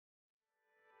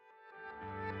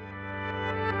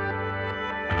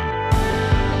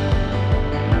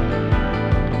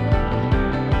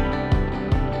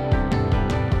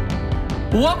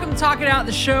Welcome to Talk It Out,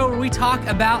 the show where we talk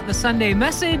about the Sunday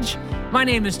message. My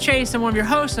name is Chase. I'm one of your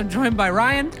hosts. I'm joined by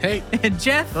Ryan. Hey. And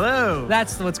Jeff. Hello.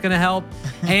 That's what's going to help.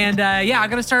 And I'm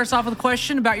going to start us off with a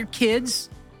question about your kids.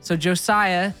 So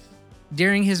Josiah,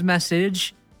 during his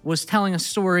message, was telling a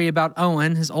story about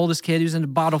Owen, his oldest kid, who's into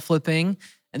bottle flipping.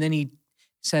 And then he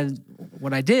said,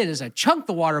 what I did is I chunked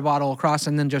the water bottle across,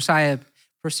 and then Josiah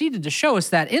proceeded to show us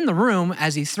that in the room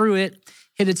as he threw it,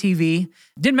 hit a TV.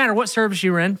 Didn't matter what service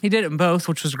you were in. He did it in both,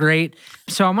 which was great.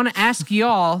 So I'm going to ask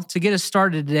y'all to get us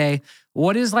started today.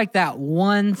 What is like that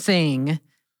one thing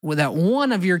that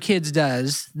one of your kids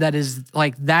does that is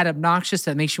like that obnoxious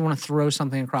that makes you want to throw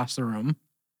something across the room?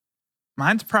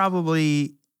 Mine's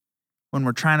probably when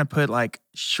we're trying to put like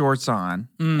shorts on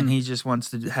and he just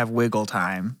wants to have wiggle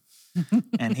time.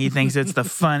 And he thinks it's the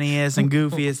funniest and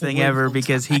goofiest thing ever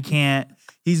because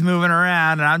he's moving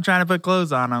around and I'm trying to put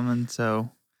clothes on him. And so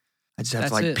I just have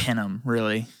to like pin him,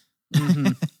 really. Mm-hmm.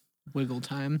 Wiggle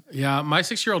time. Yeah, my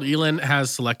 6-year-old Elin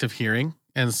has selective hearing.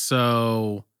 And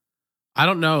so I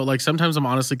don't know, like sometimes I'm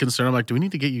honestly concerned. I'm like, do we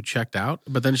need to get you checked out?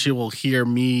 But then she will hear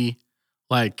me,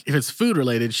 like if it's food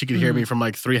related, she could hear me from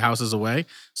like 3 houses away.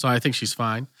 So I think she's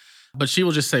fine. But she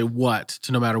will just say what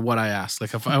to no matter what I ask.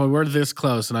 Like if we're this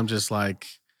close and I'm just like,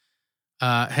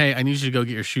 hey, I need you to go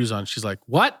get your shoes on. She's like,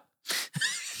 what?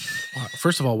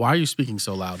 First of all, why are you speaking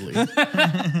so loudly?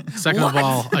 Second of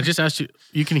all, I just asked you,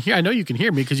 I know you can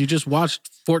hear me because you just watched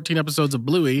 14 episodes of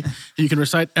Bluey. You can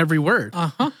recite every word.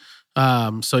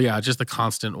 Uh-huh. So yeah, just the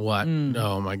constant what.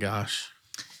 Oh my gosh.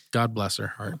 God bless her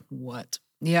heart. What?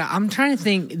 Yeah, I'm trying to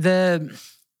think.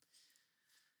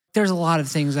 There's a lot of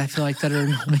things I feel like that are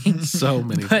annoying. So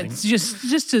many things. But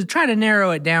just to try to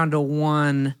narrow it down to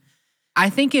one, I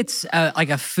think it's like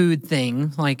a food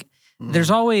thing. Like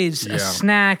there's always a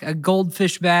snack, a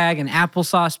goldfish bag, an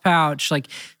applesauce pouch, like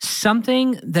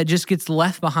something that just gets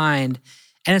left behind.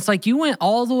 And it's like you went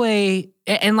all the way,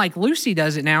 and like Lucy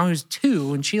does it now, who's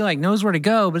 2, and she like knows where to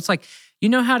go. But it's like, you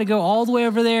know how to go all the way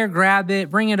over there, grab it,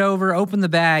 bring it over, open the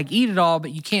bag, eat it all, but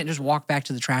you can't just walk back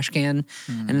to the trash can.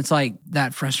 And it's like,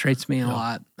 that frustrates me a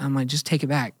lot. I'm like, just take it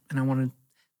back. And I want to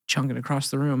chunk it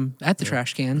across the room at the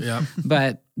trash can. Yeah.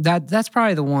 But that's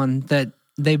probably the one that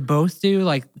they both do.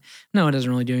 Like, no, it doesn't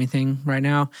really do anything right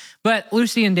now. But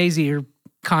Lucy and Daisy are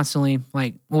constantly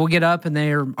like, we'll get up and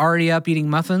they're already up eating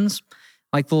muffins,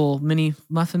 like the little mini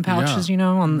muffin pouches, you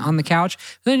know, on the couch.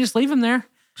 Then just leave them there.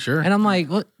 Sure. And I'm like,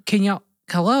 look, can y'all,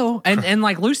 hello? And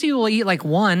like Lucy will eat like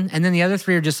one, and then the other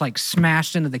 3 are just like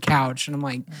smashed into the couch. And I'm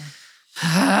like,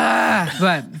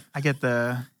 but I get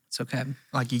it's okay.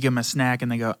 like you give them a snack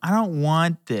and they go, I don't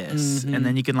want this. And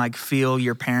then you can like feel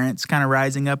your parents kind of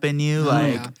rising up in you.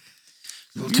 Like,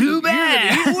 too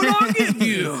bad. Eat what I'll give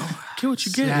you. Get what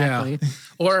you get. Exactly. Yeah.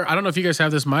 Or I don't know if you guys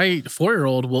have this. My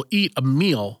 4-year-old will eat a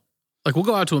meal. Like we'll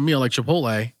go out to a meal like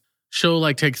Chipotle. She'll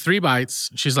like take 3 bites.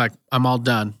 She's like, I'm all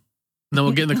done. And then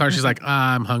we'll get in the car. She's like,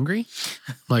 I'm hungry.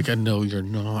 I'm like, no, you're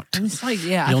not. And it's like,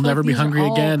 yeah. You'll never be hungry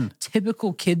again.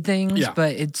 Typical kid things,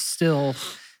 but it's still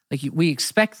like we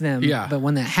expect them. Yeah. But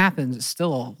when that happens, it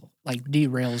still like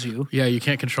derails you. Yeah, you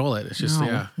can't control it. It's just,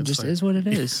 it just is what it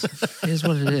is. It is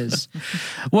what it is.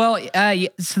 Well,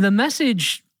 so the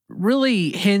message really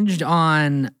hinged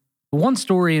on one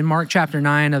story in Mark chapter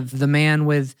 9 of the man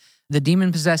with the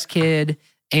demon-possessed kid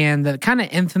and the kind of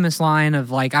infamous line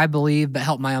of like, I believe, but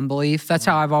help my unbelief. That's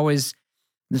how I've always,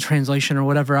 the translation or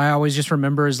whatever, I always just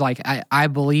remember is like, I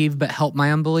believe, but help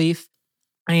my unbelief.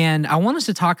 And I want us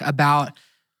to talk about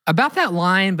that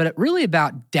line, but really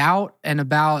about doubt and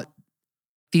about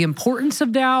the importance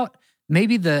of doubt,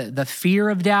 maybe the fear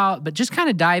of doubt, but just kind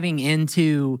of diving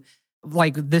into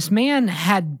like this man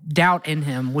had doubt in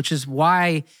him, which is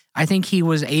why I think he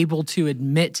was able to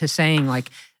admit to saying like,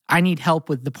 I need help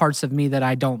with the parts of me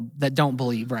that don't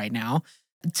believe right now.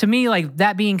 To me, like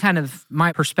that being kind of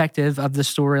my perspective of the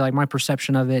story, like my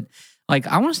perception of it, like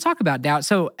I want us to talk about doubt.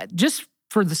 So just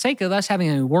for the sake of us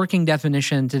having a working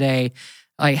definition today,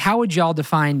 like how would y'all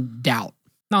define doubt?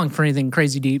 Not looking for anything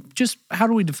crazy deep, just how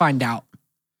do we define doubt?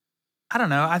 I don't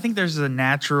know. I think there's a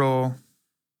natural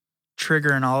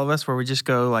trigger in all of us where we just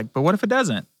go like, but what if it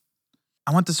doesn't?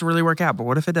 I want this to really work out, but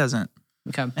what if it doesn't?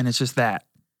 Okay. And it's just that.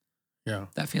 Yeah.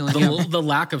 That feeling. The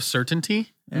lack of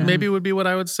certainty maybe would be what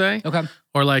I would say. Okay.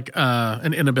 Or like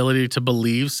an inability to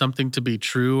believe something to be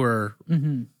true or,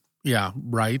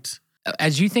 right.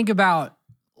 As you think about,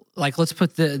 like, let's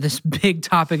put this big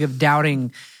topic of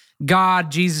doubting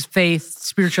God, Jesus, faith,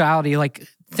 spirituality, like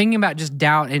thinking about just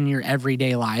doubt in your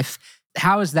everyday life,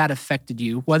 how has that affected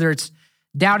you? Whether it's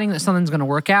doubting that something's going to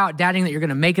work out, doubting that you're going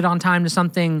to make it on time to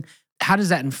something, how does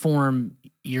that inform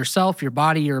yourself, your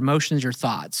body, your emotions, your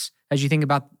thoughts as you think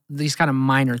about these kind of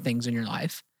minor things in your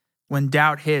life. When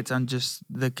doubt hits, I'm just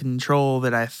the control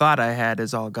that I thought I had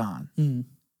is all gone.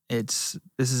 This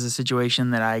is a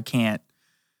situation that I can't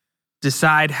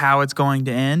decide how it's going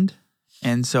to end.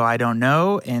 And so I don't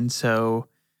know. And so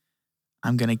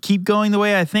I'm going to keep going the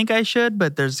way I think I should,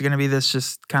 but there's going to be this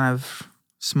just kind of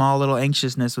small little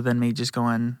anxiousness within me just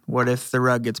going, what if the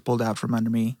rug gets pulled out from under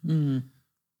me?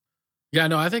 Yeah,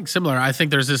 no, I think similar. I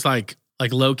think there's this like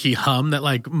low-key hum that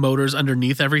like motors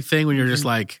underneath everything when you're just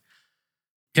like,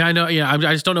 yeah, I know. Yeah, I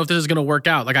just don't know if this is going to work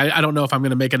out. Like, I don't know if I'm going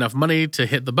to make enough money to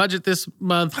hit the budget this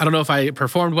month. I don't know if I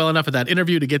performed well enough at that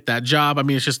interview to get that job. I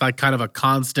mean, it's just like kind of a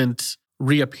constant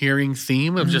reappearing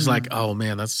theme of just like, oh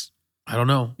man, I don't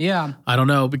know. Yeah. I don't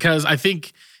know. Because I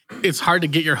think it's hard to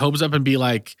get your hopes up and be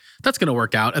like, that's going to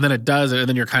work out. And then it does. And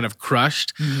then you're kind of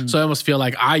crushed. So I almost feel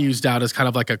like I use doubt as kind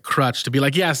of like a crutch to be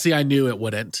like, yeah, see, I knew it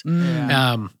wouldn't.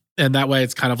 And that way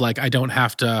it's kind of like, I don't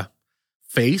have to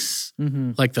face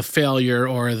like the failure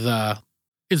or the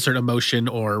insert emotion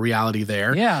or reality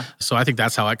there. Yeah. So I think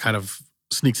that's how it kind of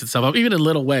sneaks itself up, even in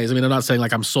little ways. I mean, I'm not saying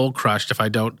like I'm soul crushed if I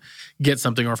don't get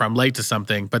something or if I'm late to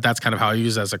something, but that's kind of how I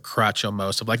use it as a crutch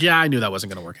almost of like, yeah, I knew that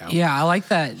wasn't going to work out. Yeah, I like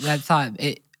that thought.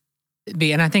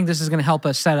 And I think this is going to help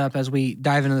us set up as we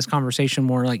dive into this conversation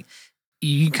more. Like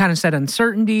you kind of said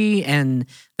uncertainty and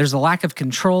there's a lack of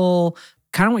control.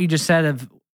 Kind of what you just said of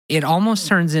it almost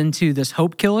turns into this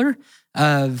hope killer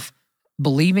of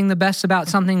believing the best about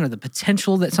something or the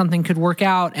potential that something could work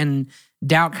out, and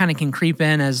doubt kind of can creep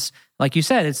in as, like you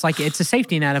said, it's like it's a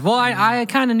safety net of, well, I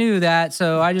kind of knew that,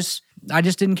 so I just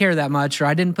didn't care that much, or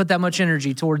I didn't put that much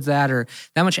energy towards that or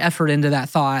that much effort into that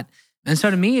thought. And so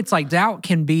to me, it's like doubt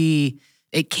can be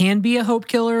a hope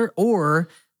killer, or,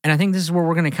 and I think this is where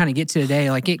we're going to kind of get to today,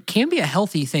 like it can be a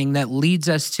healthy thing that leads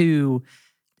us to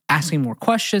asking more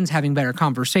questions, having better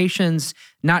conversations,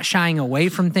 not shying away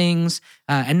from things,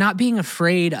 and not being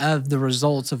afraid of the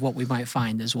results of what we might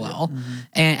find as well.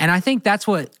 And I think that's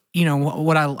what,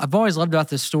 what I've always loved about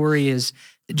this story is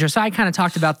Josiah kind of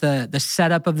talked about the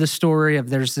setup of the story of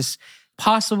there's this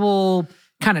possible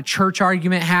kind of church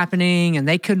argument happening and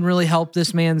they couldn't really help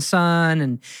this man's son.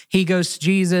 And he goes to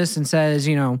Jesus and says,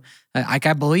 like,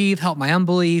 I believe, help my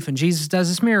unbelief. And Jesus does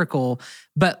this miracle.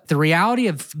 But the reality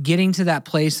of getting to that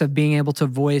place of being able to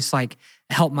voice, like,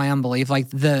 help my unbelief, like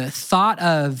the thought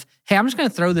of, hey, I'm just going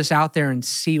to throw this out there and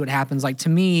see what happens. Like, to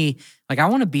me, like, I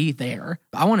want to be there.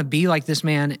 I want to be like this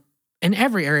man in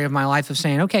every area of my life of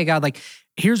saying, okay, God, like,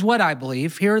 here's what I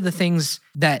believe. Here are the things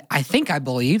that I think I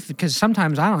believe, because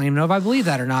sometimes I don't even know if I believe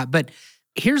that or not. But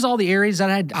here's all the areas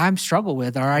that I struggle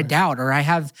with, or I doubt, or I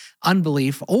have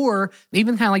unbelief, or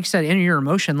even kind of like you said, in your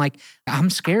emotion, like I'm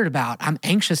scared about, I'm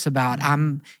anxious about,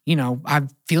 I'm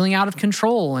feeling out of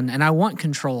control and I want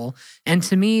control. And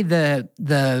to me,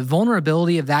 the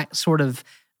vulnerability of that sort of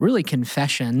really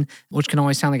confession, which can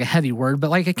always sound like a heavy word, but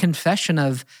like a confession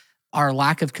of our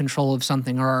lack of control of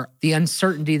something or the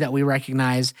uncertainty that we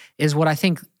recognize is what I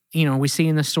think, we see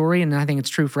in the story. And I think it's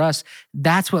true for us.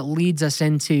 That's what leads us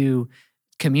into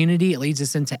community. It leads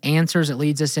us into answers. It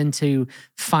leads us into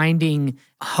finding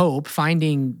hope,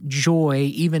 finding joy,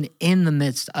 even in the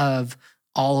midst of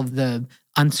all of the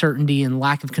uncertainty and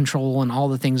lack of control and all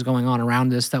the things going on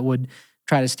around us that would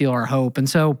try to steal our hope. And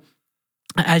so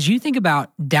as you think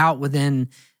about doubt within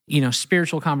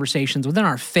spiritual conversations, within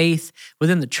our faith,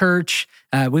 within the church.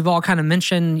 We've all kind of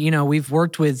mentioned, we've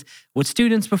worked with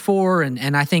students before,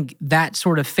 and I think that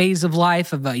sort of phase of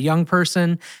life of a young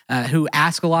person who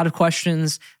ask a lot of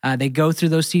questions, they go through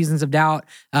those seasons of doubt.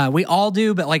 We all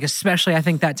do, but like especially I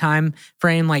think that time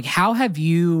frame, like how have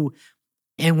you,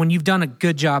 and when you've done a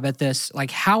good job at this,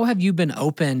 like how have you been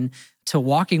open to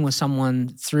walking with someone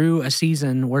through a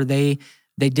season where they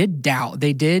did doubt,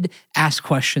 they did ask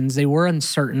questions, they were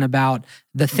uncertain about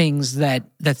the things that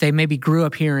they maybe grew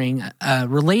up hearing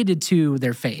related to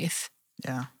their faith?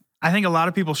 Yeah. I think a lot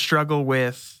of people struggle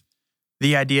with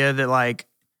the idea that like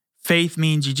faith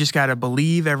means you just got to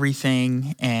believe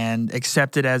everything and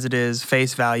accept it as it is,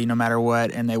 face value no matter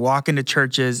what. And they walk into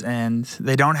churches and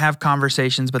they don't have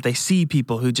conversations, but they see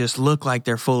people who just look like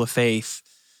they're full of faith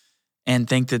and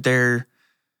think that they're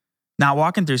not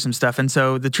walking through some stuff. And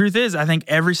so the truth is, I think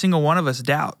every single one of us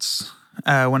doubts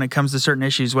when it comes to certain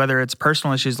issues, whether it's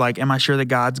personal issues like, am I sure that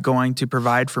God's going to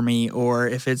provide for me? Or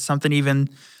if it's something even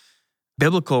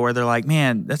biblical where they're like,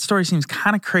 man, that story seems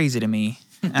kind of crazy to me.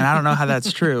 And I don't know how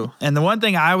that's true. And the one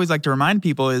thing I always like to remind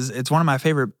people is it's one of my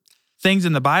favorite things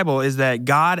in the Bible is that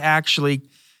God actually,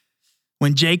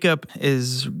 when Jacob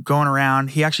is going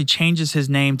around, he actually changes his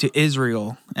name to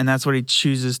Israel, and that's what he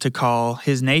chooses to call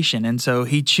his nation. And so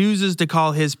he chooses to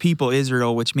call his people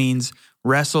Israel, which means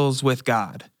wrestles with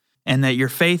God. and that your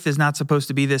faith is not supposed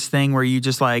to be this thing where you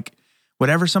just like,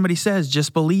 whatever somebody says,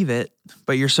 just believe it,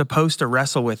 but you're supposed to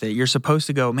wrestle with it. You're supposed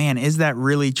to go, man, is that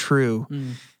really true?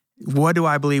 What do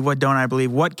I believe? What don't I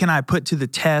believe? What can I put to the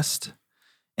test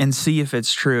and see if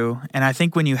it's true? And I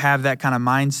think when you have that kind of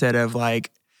mindset of like,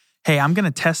 hey, I'm going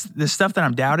to test this stuff that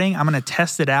I'm doubting, I'm going to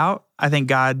test it out. I think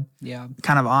God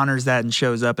kind of honors that and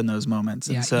shows up in those moments.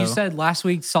 Yeah, and so, you said last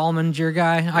week Solomon's your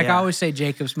guy. Like I always say,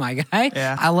 Jacob's my guy.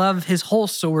 Yeah. I love his whole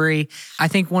story. I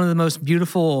think one of the most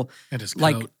beautiful, And his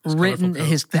like coat, his written,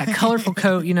 colorful coat. that colorful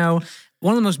coat, you know.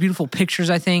 One of the most beautiful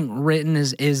pictures I think written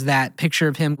is that picture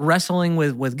of him wrestling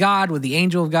with God, with the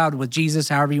angel of God, with Jesus,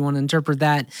 however you want to interpret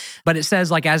that. But it says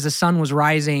like as the sun was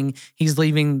rising, he's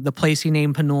leaving the place he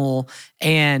named Penuel,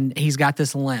 and he's got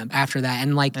this limp after that.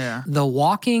 And like the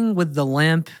walking with the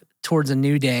limp towards a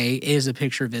new day is a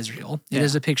picture of Israel. It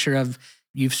is a picture of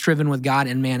you've striven with God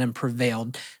and man and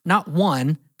prevailed. Not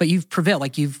won, but you've prevailed,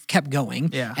 like you've kept going.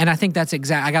 Yeah. And I think that's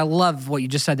exact. I love what you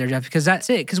just said there, Jeff, because that's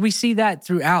it. Because we see that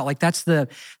throughout. Like that's the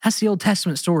Old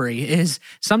Testament story is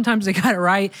sometimes they got it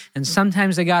right and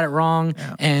sometimes they got it wrong.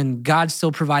 Yeah. And God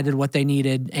still provided what they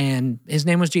needed. And his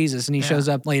name was Jesus and he shows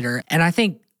up later. And I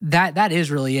think that is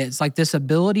really it. It's like this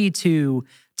ability to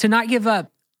not give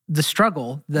up the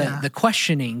struggle, the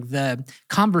questioning, the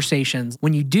conversations.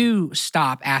 When you do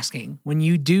stop asking, when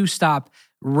you do stop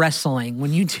wrestling,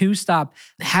 when you do stop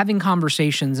having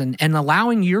conversations and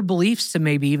allowing your beliefs to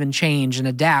maybe even change and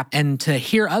adapt and to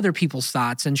hear other people's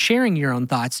thoughts and sharing your own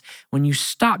thoughts, when you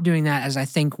stop doing that, as I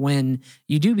think when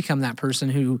you do become that person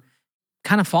who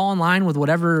kind of fall in line with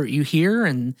whatever you hear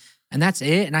and that's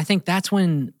it. And I think that's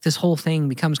when this whole thing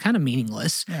becomes kind of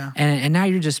meaningless. Yeah. And now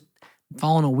you're just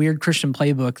following a weird Christian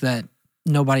playbook that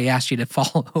nobody asked you to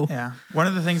follow. Yeah. One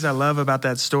of the things I love about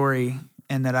that story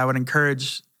and that I would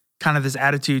encourage kind of this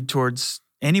attitude towards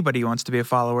anybody who wants to be a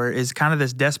follower is kind of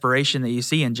this desperation that you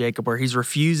see in Jacob where he's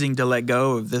refusing to let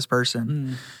go of this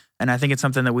person. And I think it's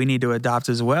something that we need to adopt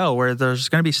as well, where there's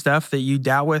going to be stuff that you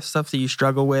doubt with, stuff that you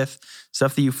struggle with,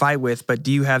 stuff that you fight with, but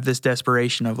do you have this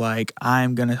desperation of like,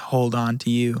 I'm going to hold on to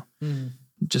you?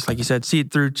 Just like you said, see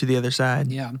it through to the other side.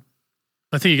 Yeah.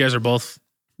 I think you guys are both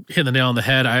hitting the nail on the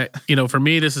head. For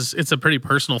me, it's a pretty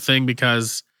personal thing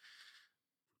because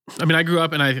I grew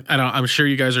up and I'm sure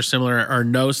you guys are similar or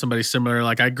know somebody similar.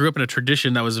 Like I grew up in a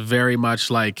tradition that was very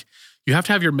much like you have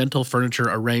to have your mental furniture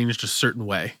arranged a certain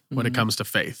way when it comes to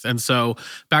faith. And so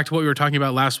back to what we were talking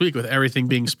about last week with everything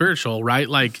being spiritual, right?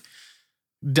 Like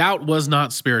doubt was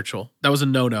not spiritual. That was a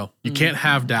no-no. You can't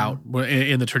have doubt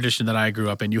in the tradition that I grew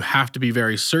up in. You have to be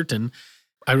very certain.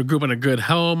 I grew up in a good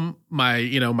home.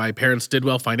 My parents did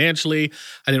well financially.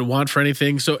 I didn't want for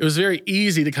anything. So it was very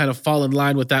easy to kind of fall in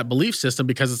line with that belief system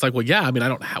because it's like, well, yeah,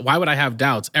 why would I have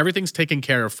doubts? Everything's taken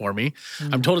care of for me.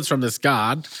 I'm told it's from this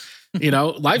God.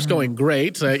 Life's going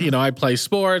great. I play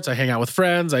sports. I hang out with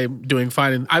friends. I'm doing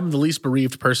fine. And I'm the least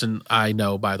bereaved person I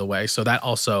know, by the way. So that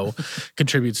also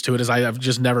contributes to it, as I've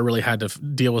just never really had to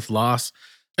deal with loss.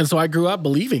 And so I grew up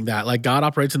believing that, like, God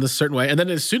operates in this certain way. And then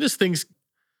as soon as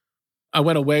I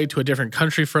went away to a different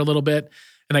country for a little bit,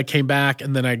 and I came back,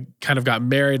 and then I kind of got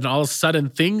married, and all of a sudden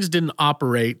things didn't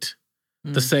operate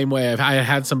the same way. I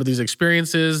had some of these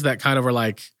experiences that kind of were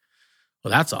like,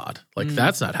 well, that's odd. Like,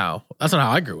 that's not how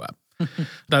I grew up.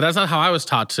 That's not how I was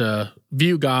taught to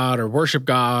view God or worship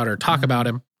God or talk about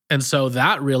him. And so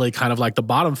that really kind of like the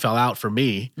bottom fell out for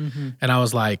me. And I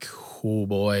was like, oh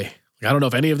boy, I don't know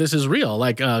if any of this is real.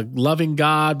 Like loving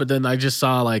God, but then I just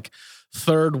saw like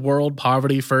third world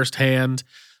poverty firsthand.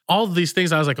 All of these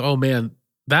things, I was like, oh man,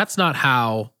 that's not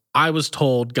how I was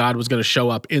told God was going to show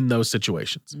up in those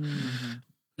situations.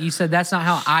 You said that's not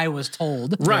how I was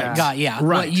told. Right. God, Right.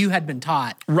 What you had been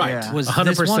taught. Yeah. Was 100%.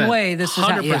 this one way, this was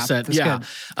 100%.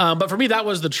 Good. But for me, that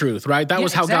was the truth, right? That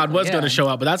was how God was going to show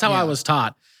up, but that's how I was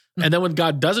taught. And then when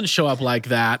God doesn't show up like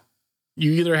that,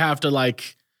 you either have to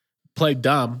like play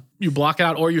dumb, you block it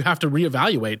out, or you have to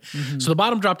reevaluate. So the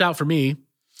bottom dropped out for me.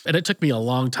 And it took me a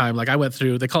long time. Like I went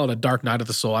through, they call it a dark night of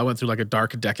the soul. I went through like a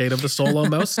dark decade of the soul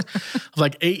almost. Of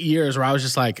like 8 years where I was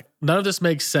just like, none of this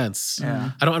makes sense.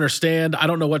 I don't understand. I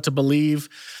don't know what to believe.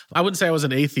 I wouldn't say I was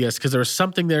an atheist because there was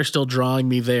something there still drawing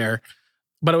me there.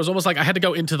 But it was almost like I had to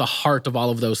go into the heart of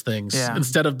all of those things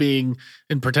instead of being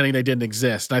and pretending they didn't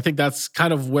exist. And I think that's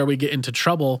kind of where we get into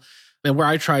trouble. And where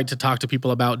I tried to talk to people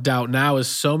about doubt now is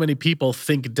so many people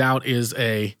think doubt is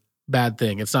a bad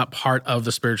thing. It's not part of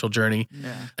the spiritual journey.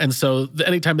 And so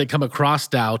anytime they come across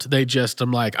doubt,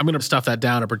 I'm like, I'm going to stuff that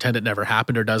down and pretend it never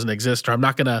happened or doesn't exist, or I'm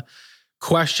not going to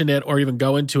question it or even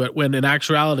go into it, when in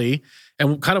actuality,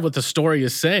 And kind of what the story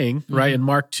is saying, right, in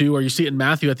Mark 2, or you see it in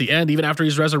Matthew at the end, even after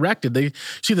he's resurrected, they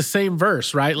see the same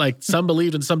verse, right? Like some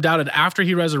believed and some doubted after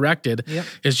he resurrected.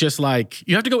 It's just like,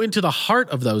 you have to go into the heart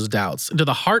of those doubts, into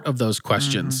the heart of those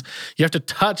questions. You have to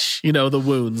touch, the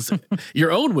wounds,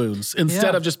 your own wounds,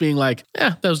 instead of just being like,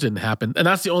 those didn't happen. And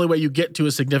that's the only way you get to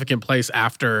a significant place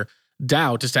after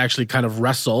doubt, is to actually kind of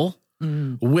wrestle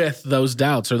with those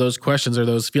doubts or those questions or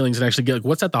those feelings, and actually get like,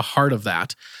 what's at the heart of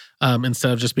that?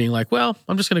 Instead of just being like, well,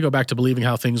 I'm just going to go back to believing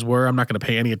how things were. I'm not going to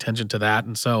pay any attention to that.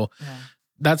 And so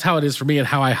that's how it is for me, and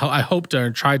how I hope to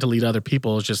and try to lead other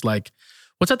people, is just like,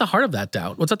 what's at the heart of that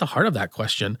doubt? What's at the heart of that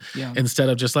question? Instead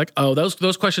of just like, oh,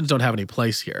 those questions don't have any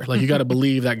place here. Like, you got to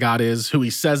believe that God is who he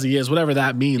says he is, whatever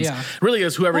that means. Really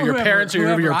is whoever your parents, or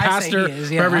whoever your pastor,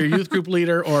 whoever your youth group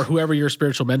leader, or whoever your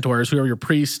spiritual mentor is, whoever your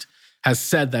priest has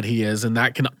said that he is. And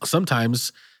that can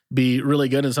sometimes be really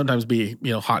good and sometimes be,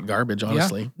 hot garbage,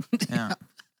 honestly.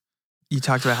 You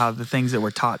talked about how the things that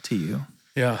were taught to you.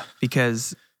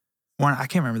 Because I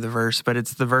can't remember the verse, but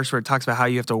it's the verse where it talks about how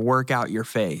you have to work out your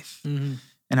faith. And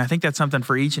I think that's something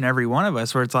for each and every one of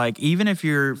us, where it's like, even if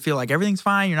you feel like everything's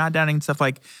fine, you're not doubting and stuff,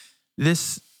 like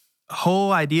this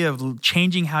whole idea of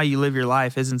changing how you live your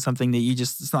life isn't something that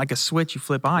it's not like a switch you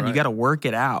flip on. You got to work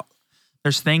it out.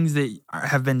 There's things that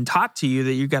have been taught to you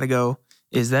that you got to go,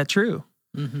 is that true?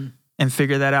 And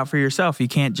figure that out for yourself. You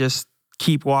can't just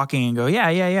keep walking and go,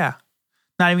 yeah.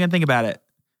 Not even gonna think about it.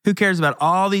 Who cares about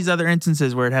all these other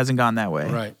instances where it hasn't gone that way?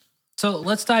 Right. So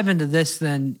let's dive into this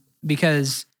then,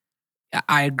 because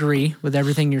I agree with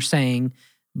everything you're saying,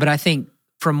 but I think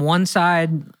from one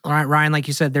side, Ryan, like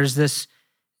you said, there's this,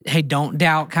 hey, don't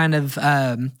doubt kind of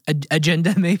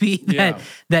agenda maybe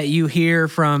that you hear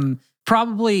from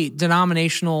probably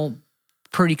denominational,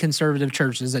 pretty conservative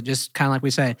churches that just kind of like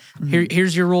we say,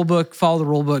 here's your rule book, follow the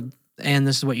rule book, and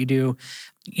this is what you do.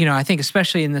 I think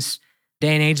especially in this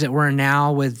day and age that we're in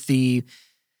now, with the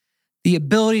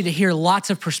ability to hear lots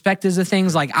of perspectives of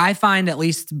things, like I find, at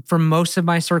least from most of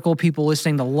my circle, people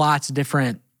listening to lots of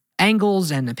different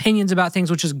angles and opinions about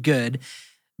things, which is good.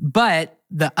 But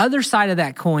the other side of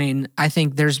that coin, I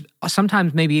think there's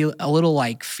sometimes maybe a little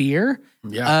like fear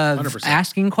of 100%.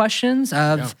 Asking questions,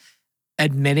 of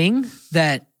admitting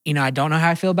that, I don't know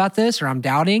how I feel about this, or I'm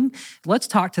doubting. Let's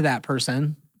talk to that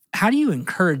person. How do you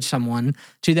encourage someone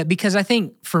to that? Because I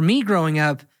think for me growing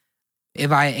up,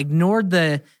 if I ignored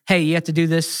the, hey, you have to do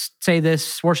this, say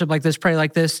this, worship like this, pray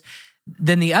like this,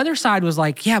 then the other side was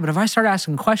like, yeah, but if I start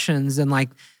asking questions, then like,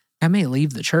 I may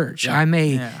leave the church. I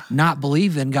may not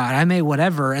believe in God. I may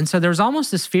whatever. And so there's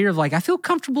almost this fear of like, I feel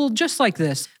comfortable just like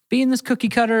this, being this cookie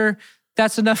cutter.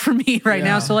 That's enough for me right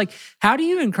now. So like, how do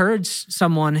you encourage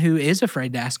someone who is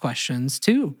afraid to ask questions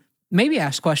to maybe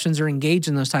ask questions or engage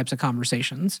in those types of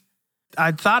conversations?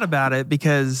 I thought about it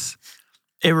because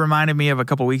it reminded me of a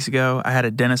couple weeks ago. I had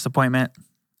a dentist appointment,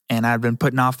 and I'd been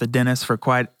putting off the dentist for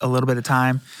quite a little bit of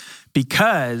time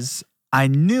because I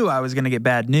knew I was going to get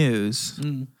bad news.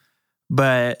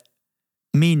 But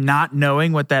me not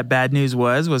knowing what that bad news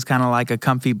was kind of like a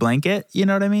comfy blanket. You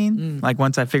know what I mean? Like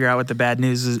once I figure out what the bad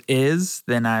news is,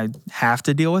 then I have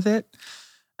to deal with it.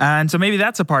 And so maybe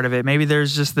that's a part of it. Maybe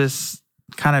there's just this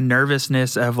kind of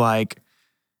nervousness of like,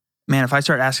 man, if I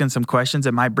start asking some questions,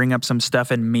 it might bring up some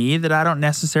stuff in me that I don't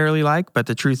necessarily like. But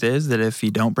the truth is that if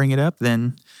you don't bring it up,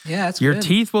 then your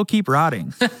teeth will keep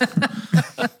rotting.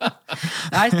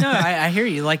 I hear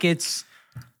you. Like it's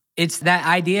that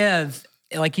idea of,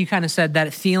 like you kind of said,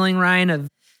 that feeling, Ryan, of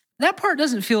that part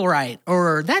doesn't feel right.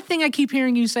 Or that thing I keep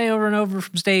hearing you say over and over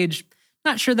from stage,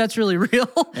 not sure that's really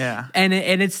real. And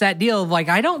it's that deal of like,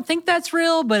 I don't think that's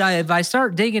real, but if I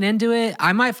start digging into it,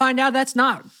 I might find out that's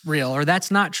not real, or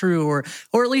that's not true, or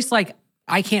at least like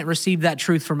I can't receive that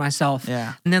truth for myself.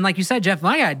 And then like you said, Jeff,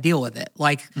 I got to deal with it.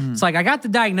 Like it's like I got the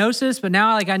diagnosis, but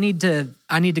now like I need to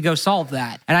go solve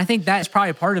that. And I think that's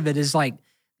probably part of it, is like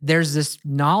there's this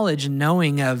knowledge and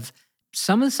knowing of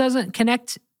some of this doesn't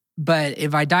connect. But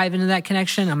if I dive into that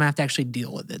connection, I'm going to have to actually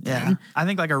deal with it then. I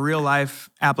think like a real life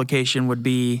application would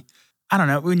be, I don't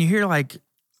know, when you hear like a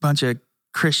bunch of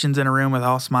Christians in a room with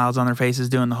all smiles on their faces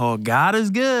doing the whole God is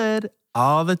good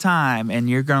all the time, and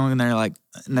you're going in there like,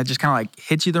 and that just kind of like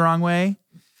hits you the wrong way.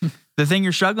 The thing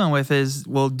you're struggling with is,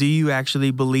 well, do you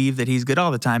actually believe that he's good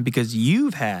all the time? Because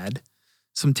you've had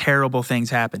some terrible things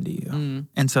happen to you.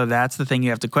 And so that's the thing you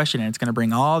have to question, and it's going to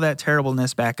bring all that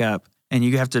terribleness back up. And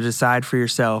you have to decide for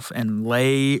yourself and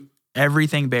lay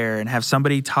everything bare and have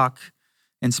somebody talk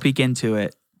and speak into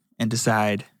it and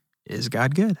decide, is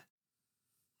God good?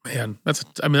 Man, that's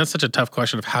such a tough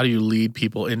question of how do you lead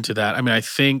people into that? I mean, I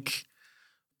think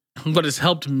what has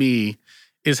helped me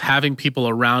is having people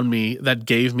around me that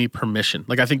gave me permission.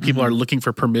 Like I think people are looking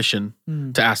for permission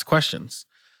to ask questions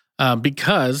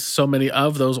because so many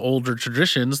of those older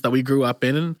traditions that we grew up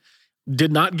in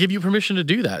did not give you permission to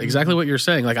do that. Exactly what you're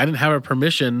saying. Like I didn't have a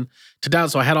permission to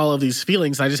doubt. So I had all of these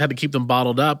feelings. And I just had to keep them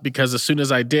bottled up because as soon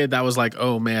as I did, that was like,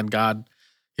 oh man, God,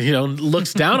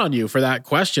 looks down on you for that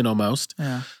question almost.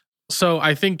 Yeah. So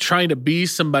I think trying to be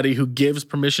somebody who gives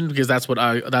permission, because that's what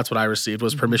I received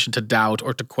was permission to doubt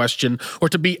or to question or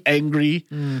to be angry.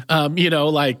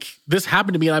 Like this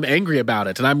happened to me and I'm angry about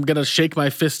it and I'm going to shake my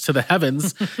fist to the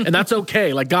heavens and that's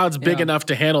okay. Like God's big enough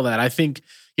to handle that. I think,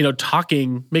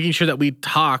 making sure that we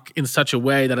talk in such a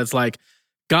way that it's like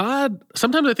God,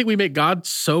 sometimes I think we make God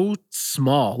so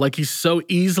small, like he's so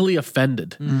easily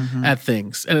offended at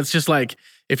things. And it's just like,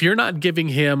 if you're not giving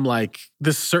him like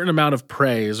this certain amount of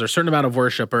praise or certain amount of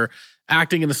worship or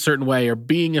acting in a certain way or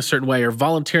being a certain way or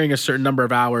volunteering a certain number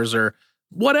of hours or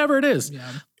whatever it is,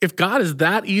 if God is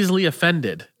that easily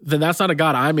offended, then that's not a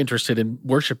God I'm interested in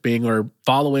worshiping or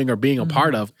following or being a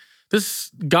part of.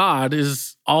 This God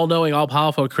is all-knowing,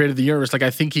 all-powerful, created the universe. Like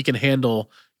I think he can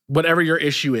handle whatever your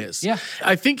issue is. Yeah.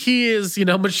 I think he is,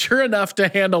 mature enough to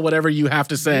handle whatever you have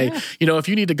to say. Yeah. If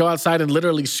you need to go outside and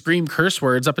literally scream curse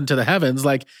words up into the heavens,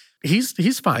 like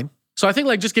he's fine. So I think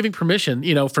like just giving permission,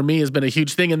 for me has been a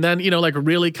huge thing. And then, like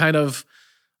really kind of,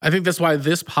 I think that's why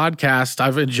this podcast,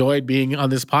 I've enjoyed being on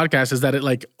this podcast is that it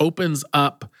like opens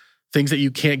up things that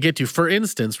you can't get to. For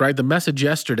instance, right, the message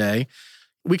yesterday,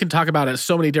 we can talk about it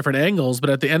so many different angles, but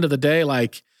at the end of the day,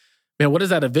 like, man, what is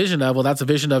that a vision of? Well, that's a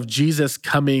vision of Jesus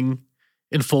coming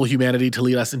in full humanity to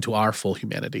lead us into our full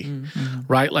humanity,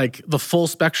 right? Like the full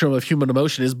spectrum of human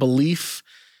emotion is belief,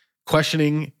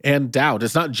 questioning, and doubt.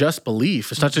 It's not just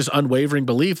belief. It's not just unwavering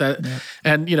belief.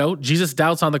 And, Jesus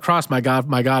doubts on the cross, my God,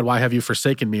 why have you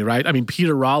forsaken me, right? I mean,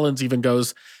 Peter Rollins even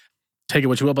goes, take it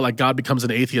what you will, but like God becomes an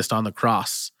atheist on the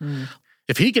cross.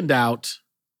 If he can doubt,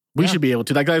 we should be able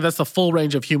to. Like that's the full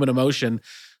range of human emotion.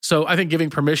 So I think giving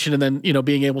permission and then,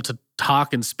 being able to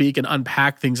talk and speak and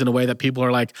unpack things in a way that people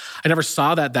are like, I never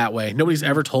saw that way. Nobody's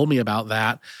ever told me about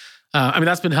that.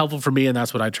 That's been helpful for me and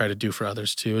that's what I try to do for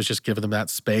others too, is just giving them that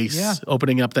space,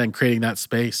 opening up and creating that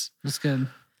space. That's good.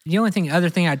 The other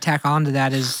thing I'd tack on to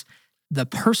that is the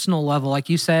personal level. Like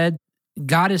you said,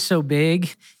 God is so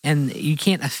big and you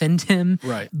can't offend him.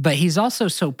 Right. But he's also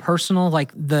so personal.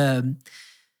 Like the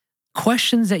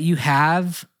questions that you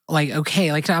have, like,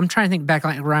 okay, like I'm trying to think back,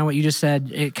 like Ryan, what you just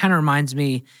said, it kind of reminds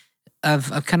me of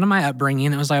kind of my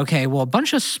upbringing. It was like, okay, well, a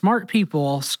bunch of smart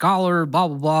people, scholar, blah,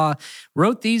 blah, blah,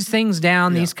 wrote these things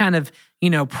down, these kind of,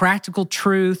 practical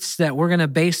truths that we're going to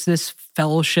base this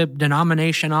fellowship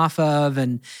denomination off of.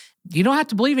 And you don't have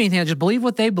to believe anything. Just believe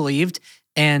what they believed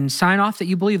and sign off that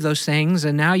you believe those things.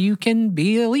 And now you can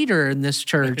be a leader in this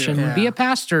church and be a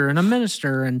pastor and a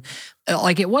minister. And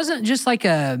like, it wasn't just like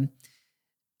a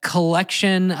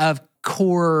collection of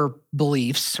core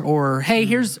beliefs or, hey,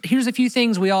 here's a few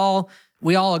things we all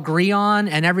agree on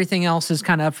and everything else is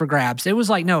kind of up for grabs. It was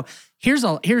like, no, here's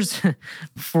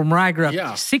from where I grew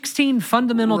up, 16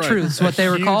 fundamental truths, what they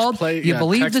were called. You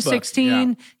believe textbook. The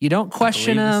 16, you don't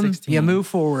question them, you move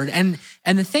forward. And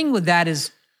the thing with that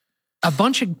is a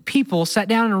bunch of people sat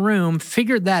down in a room,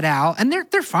 figured that out, and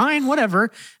they're fine,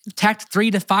 whatever. Tacked 3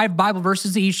 to 5 Bible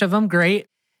verses to each of them, great.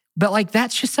 But like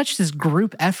that's just such this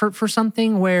group effort for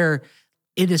something where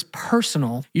it is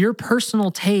personal. Your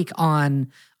personal take on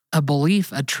a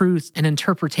belief, a truth, an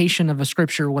interpretation of a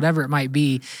scripture, whatever it might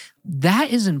be,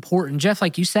 that is important. Jeff,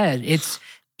 like you said,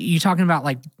 you talking about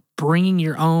like bringing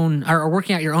your own or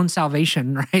working out your own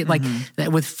salvation, right? Like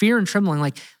that with fear and trembling,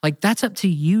 like that's up to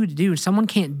you to do. Someone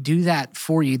can't do that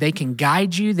for you. They can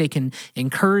guide you, they can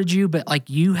encourage you, but like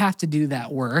you have to do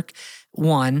that work.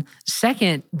 One.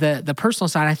 Second, the personal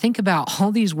side, I think about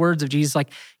all these words of Jesus, like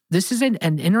this is an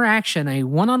interaction, a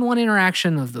one-on-one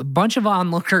interaction of a bunch of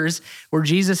onlookers where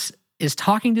Jesus is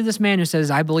talking to this man who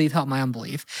says, I believe, help my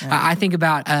unbelief. I think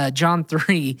about John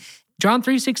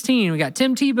 3:16, we got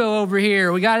Tim Tebow over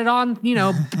here. We got it on,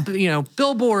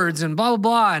 billboards and blah, blah,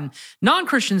 blah. And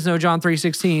non-Christians know John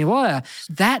 3:16. Well,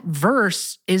 that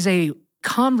verse is a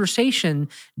conversation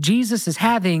Jesus is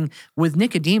having with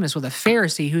Nicodemus, with a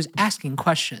Pharisee who's asking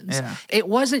questions. Yeah. It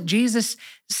wasn't Jesus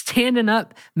standing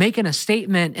up, making a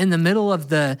statement in the middle of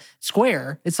the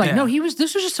square. It's like, no,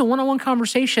 this was just a one-on-one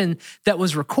conversation that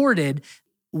was recorded.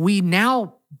 We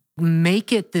now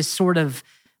make it this sort of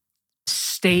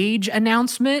stage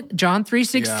announcement, John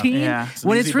 3:16,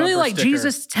 when it's really like sticker.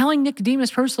 Jesus telling Nicodemus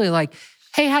personally, like,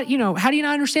 hey, how do you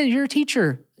not understand? You're a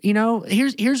teacher.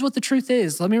 Here's what the truth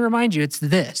is. Let me remind you, it's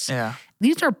this. Yeah.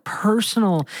 These are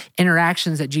personal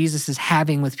interactions that Jesus is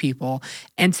having with people.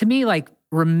 And to me, like,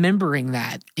 remembering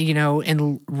that,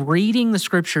 and reading the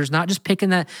scriptures, not just picking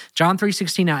that John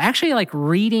 3:16 out, actually like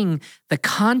reading the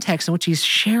context in which he's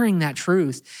sharing that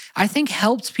truth, I think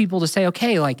helps people to say,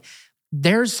 okay, like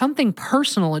there's something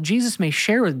personal that Jesus may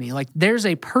share with me. Like there's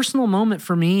a personal moment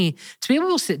for me to be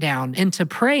able to sit down and to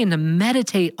pray and to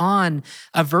meditate on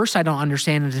a verse I don't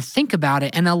understand and to think about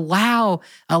it and allow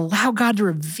God to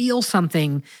reveal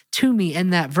something to me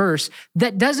in that verse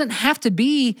that doesn't have to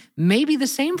be maybe the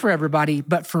same for everybody,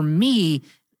 but for me,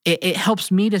 it helps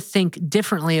me to think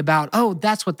differently about, oh,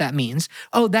 that's what that means.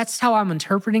 Oh, that's how I'm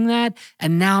interpreting that.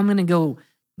 And now I'm going to go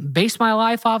base my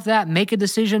life off that, make a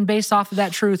decision based off of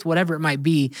that truth, whatever it might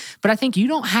be. But I think you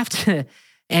don't have to,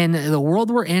 and the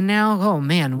world we're in now, oh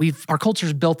man, our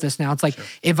culture's built this now. It's like,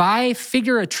 if I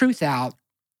figure a truth out,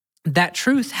 that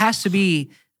truth has to be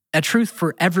a truth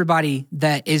for everybody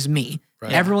that is me.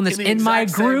 Right. Everyone that's in my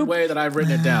group. Same way that I've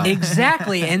written it down.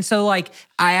 Exactly. And so like,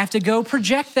 I have to go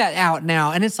project that out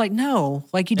now. And it's like, no,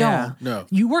 like you don't. Yeah. No.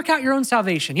 You work out your own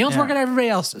salvation. You don't work out everybody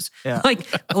else's. Yeah.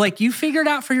 Like you figure it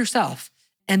out for yourself.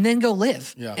 And then go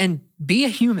live and be a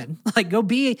human. Like go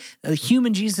be a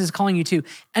human Jesus is calling you to.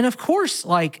 And of course,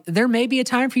 like there may be a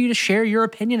time for you to share your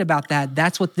opinion about that.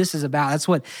 That's what this is about. That's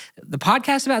what the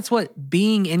podcast is about. That's what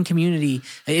being in community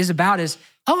is about is,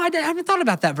 I haven't thought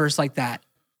about that verse like that.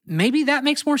 Maybe that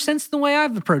makes more sense than the way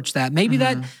I've approached that. Maybe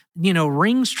that,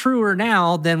 rings truer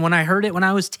now than when I heard it when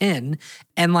I was 10.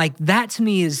 And like that to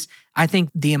me is, I think,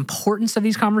 the importance of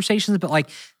these conversations. But like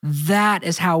that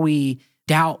is how we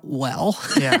doubt well.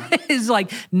 Yeah. Is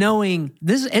like knowing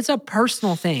this, it's a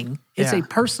personal thing. It's a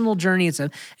personal journey. It's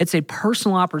a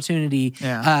personal opportunity.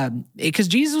 Yeah. Because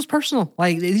Jesus was personal.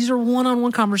 Like these are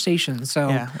one-on-one conversations. So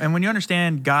and when you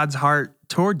understand God's heart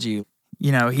towards you,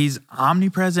 he's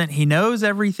omnipresent. He knows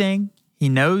everything. He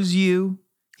knows you.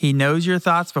 He knows your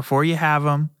thoughts before you have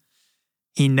them.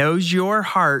 He knows your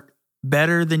heart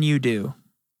better than you do.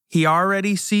 He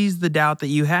already sees the doubt that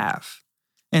you have.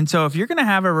 And so if you're going to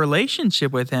have a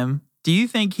relationship with him, do you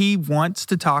think he wants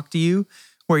to talk to you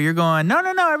where you're going, no,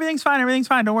 everything's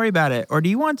fine, don't worry about it? Or do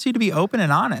he want you to be open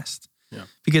and honest? Yeah.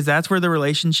 Because that's where the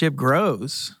relationship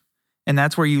grows. And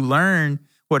that's where you learn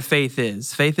what faith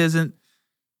is. Faith isn't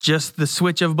just the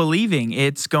switch of believing.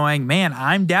 It's going, man,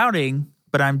 I'm doubting,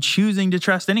 but I'm choosing to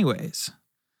trust anyways.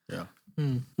 Yeah.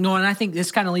 No, and I think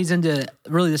this kind of leads into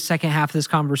really the second half of this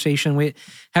conversation. We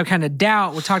have kind of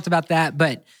doubt. We talked about that,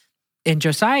 and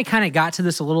Josiah kind of got to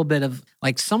this a little bit of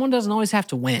like, someone doesn't always have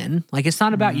to win. Like, it's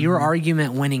not about your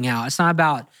argument winning out. It's not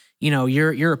about,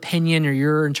 your opinion or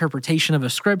your interpretation of a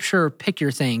scripture, or pick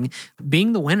your thing,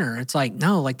 being the winner. It's like,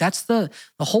 no, like that's the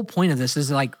whole point of this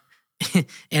is like,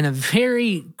 in a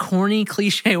very corny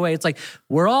cliche way, it's like,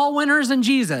 we're all winners in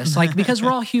Jesus, like, because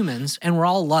we're all humans and we're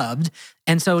all loved.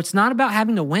 And so it's not about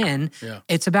having to win. Yeah.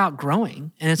 It's about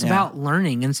growing and it's about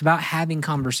learning and it's about having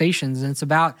conversations and it's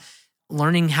about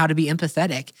learning how to be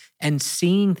empathetic and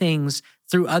seeing things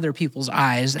through other people's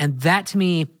eyes. And that to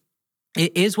me,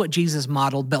 it is what Jesus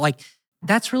modeled, but like,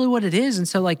 that's really what it is. And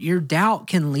so like your doubt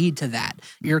can lead to that.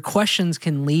 Your questions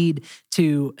can lead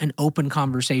to an open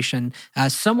conversation.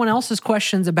 Someone else's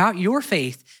questions about your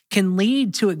faith can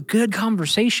lead to a good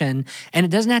conversation. And it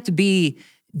doesn't have to be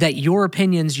that your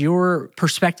opinions, your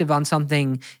perspective on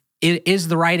something is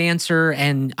the right answer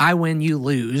and I win, you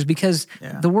lose, because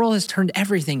the world has turned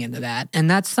everything into that. And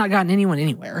that's not gotten anyone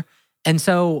anywhere. And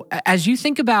so as you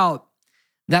think about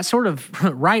that sort of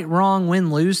right, wrong,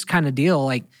 win, lose kind of deal,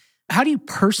 like how do you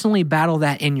personally battle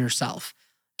that in yourself?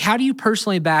 How do you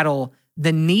personally battle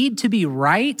the need to be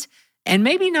right and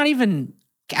maybe not even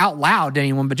out loud to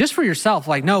anyone, but just for yourself,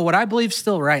 like, no, what I believe is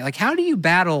still right. Like, how do you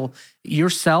battle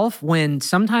yourself when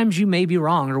sometimes you may be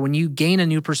wrong or when you gain a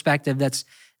new perspective that's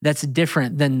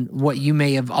different than what you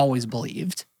may have always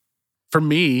believed? For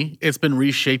me, it's been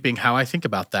reshaping how I think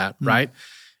about that, right?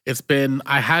 It's been,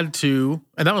 I had to,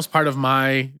 and that was part of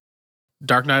my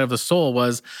dark night of the soul,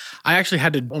 was I actually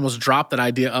had to almost drop that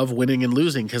idea of winning and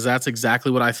losing, because that's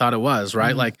exactly what I thought it was,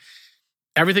 right? Like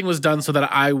everything was done so that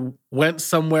I went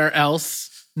somewhere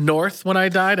else north when I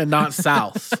died and not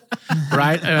south,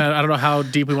 right? And I don't know how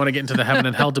deep we want to get into the heaven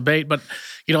and hell debate, but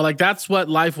like that's what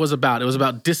life was about. It was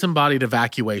about disembodied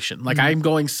evacuation. Like I'm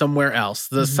going somewhere else.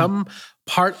 Some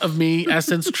part of me,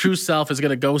 essence, true self, is going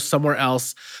to go somewhere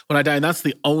else when I die. And that's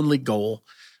the only goal.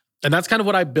 And that's kind of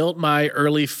what I built my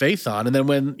early faith on. And then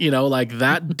when, like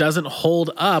that doesn't hold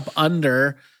up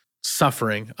under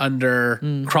suffering,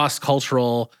 under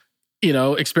cross-cultural,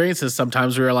 experiences,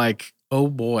 sometimes we were like, oh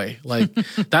boy, like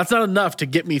that's not enough to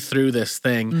get me through this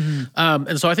thing.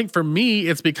 And so I think for me,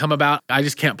 it's become about, I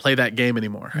just can't play that game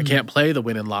anymore. I can't play the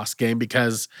win and loss game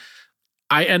because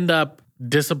I end up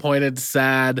disappointed,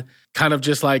 sad, kind of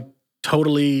just like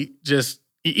totally just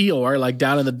Eeyore, like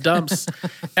down in the dumps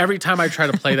every time I try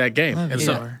to play that game. And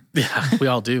so, yeah, we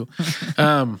all do.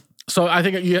 So I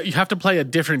think you have to play a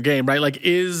different game, right? Like,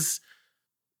 is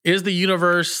the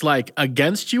universe like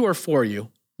against you or for you,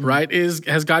 right?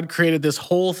 Has God created this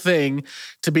whole thing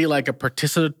to be like a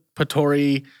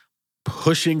participatory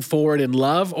pushing forward in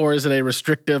love, or is it a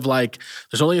restrictive, like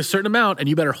there's only a certain amount and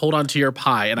you better hold on to your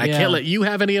pie and I can't let you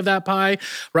have any of that pie,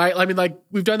 right? I mean, like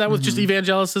we've done that with just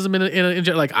evangelicism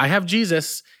in like I have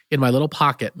Jesus in my little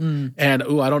pocket and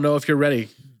I don't know if you're ready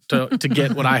to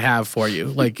get what I have for you.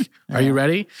 Like, are you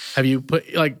ready? Have you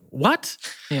put like what?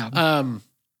 Yeah.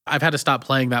 I've had to stop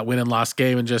playing that win and loss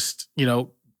game and just,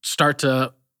 start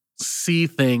to see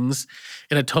things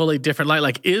in a totally different light.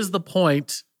 Like, is the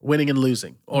point winning and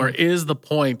losing? Or is the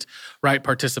point, right,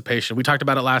 participation? We talked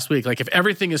about it last week. Like, if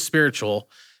everything is spiritual,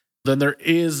 then there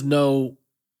is no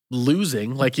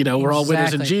losing. Like, we're all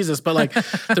winners in Jesus. But like,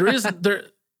 there's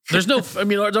no, I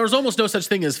mean, there's almost no such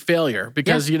thing as failure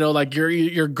because, like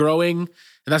you're growing.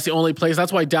 And that's the only place.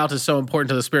 That's why doubt is so important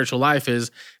to the spiritual life. Is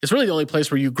it's really the only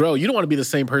place where you grow. You don't want to be the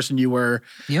same person you were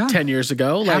 10 years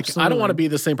ago. Like, absolutely. I don't want to be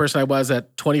the same person I was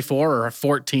at 24 or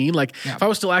 14. Like, if I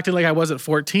was still acting like I was at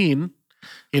 14,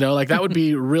 like that would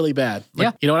be really bad.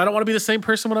 Like, and I don't want to be the same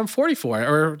person when I'm 44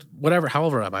 or whatever.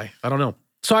 However am I? I don't know.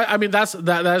 So I mean, that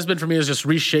has been for me is just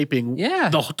reshaping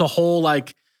the whole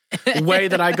like way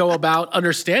that I go about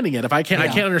understanding it. If I can't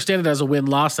understand it as a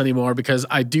win-loss anymore because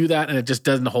I do that and it just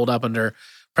doesn't hold up under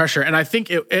pressure. And I think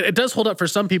it does hold up for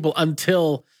some people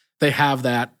until they have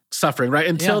that suffering, right?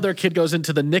 Until their kid goes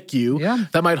into the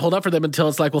NICU, that might hold up for them until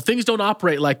it's like, well, things don't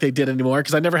operate like they did anymore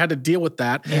because I never had to deal with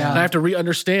that. And I have to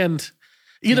re-understand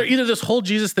either this whole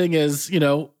Jesus thing is,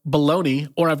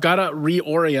 baloney, or I've got to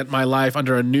reorient my life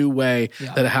under a new way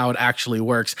that how it actually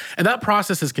works. And that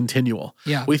process is continual.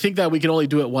 Yeah. We think that we can only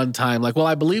do it one time. Like, well,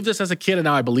 I believe this as a kid and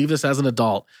now I believe this as an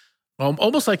adult.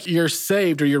 Almost like you're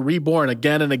saved or you're reborn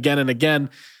again and again and again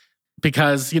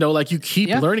because, like you keep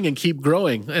learning and keep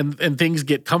growing and things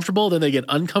get comfortable, then they get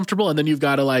uncomfortable. And then you've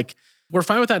got to like, we're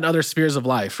fine with that in other spheres of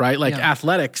life, right? Like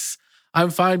athletics, I'm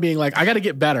fine being like, I got to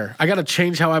get better. I got to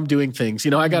change how I'm doing things.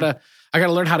 I got to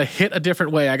learn how to hit a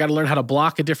different way. I got to learn how to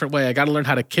block a different way. I got to learn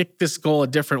how to kick this goal a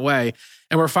different way.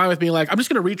 And we're fine with being like, I'm just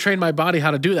going to retrain my body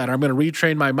how to do that. Or I'm going to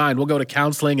retrain my mind. We'll go to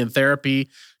counseling and therapy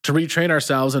to retrain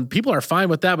ourselves. And people are fine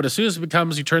with that. But as soon as it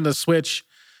becomes, you turn the switch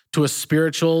to a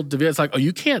spiritual, it's like, oh,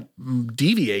 you can't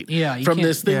deviate from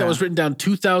this thing that was written down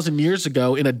 2,000 years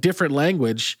ago in a different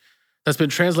language that's been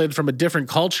translated from a different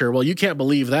culture. Well, you can't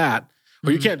believe that.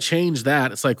 Or you can't change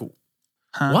that. It's like,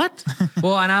 what?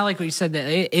 Well, and I like what you said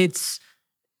that it's,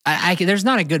 there's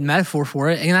not a good metaphor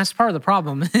for it. And that's part of the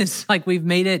problem. It's like we've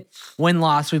made it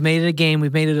win-loss. We've made it a game.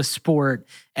 We've made it a sport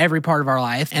every part of our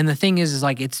life. And the thing is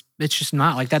like, it's just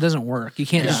not like that doesn't work. You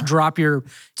can't just drop your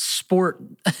sport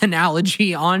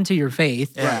analogy onto your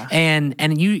faith. Yeah.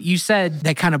 And you said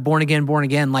that kind of born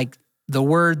again, like the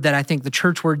word that I think the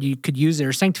church word you could use there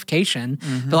is sanctification.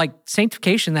 But like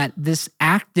sanctification, that this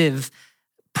active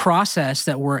process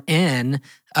that we're in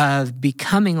of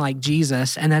becoming like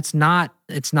Jesus, and it's not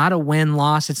a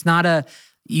win-loss. It's not a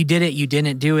you did it, you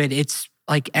didn't do it. It's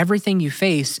like everything you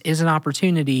face is an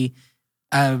opportunity,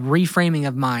 a reframing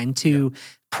of mind to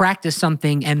practice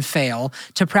something and fail,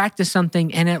 to practice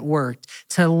something and it worked,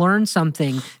 to learn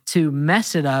something, to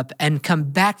mess it up and come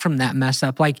back from that mess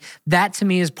up. Like that to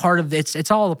me is part of it's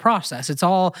all the process. It's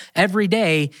all every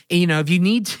day. If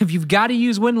you've got to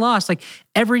use win-loss, like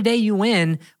every day you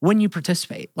win when you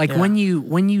participate, like when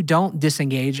you don't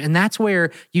disengage. And that's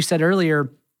where you said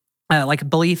earlier, like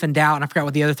belief and doubt, and I forgot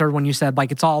what the other third one you said,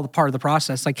 like it's all part of the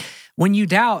process. Like when you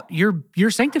doubt,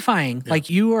 you're sanctifying. Like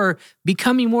you are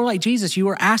becoming more like Jesus. You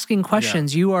are asking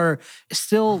questions. You are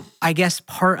still, I guess,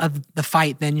 part of the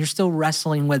fight. Then you're still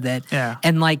wrestling with it. Yeah.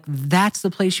 And like that's the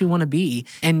place you want to be.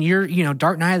 And you're,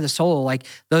 dark night of the soul, like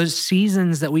those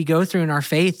seasons that we go through in our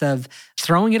faith of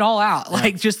throwing it all out,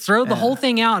 like just throw the whole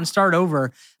thing out and start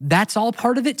over. That's all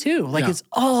part of it too. Like it's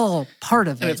all part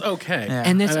of it. And it's okay. Yeah.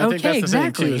 And it's okay,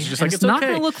 exactly. It's just like, it's not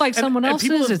going to look like someone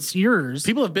else's, it's yours.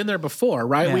 People have been there before,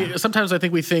 right? Yeah. Sometimes I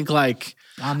think we think like,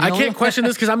 I can't question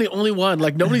this because I'm the only one.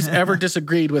 Like nobody's ever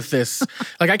disagreed with this.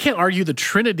 Like I can't argue the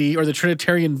Trinity or the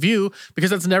Trinitarian view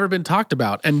because that's never been talked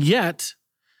about. And yet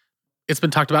it's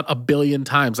been talked about a billion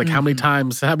times. Like how many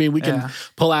times? I mean, we can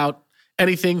pull out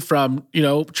anything from,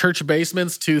 church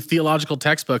basements to theological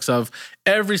textbooks of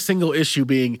every single issue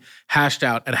being hashed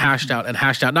out and hashed out and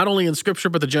hashed out, not only in scripture,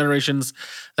 but the generations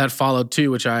that followed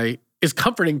too, which I is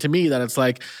comforting to me that it's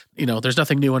like, there's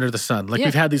nothing new under the sun. Like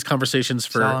we've had these conversations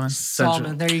for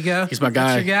Solomon, there you go. He's my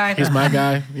guy. That's your guy. He's my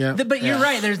guy. Yeah. But you're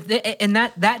right. And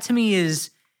that to me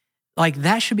is like,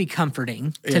 that should be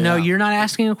comforting to know you're not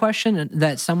asking a question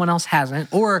that someone else hasn't,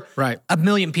 or a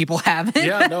million people haven't.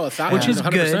 Yeah, no, it's not, which is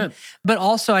 100%. Good. But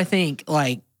also I think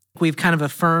like we've kind of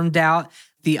affirmed doubt.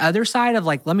 The other side of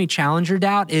like, let me challenge your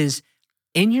doubt is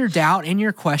in your doubt, in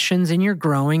your questions, in your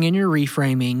growing, in your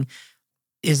reframing,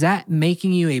 is that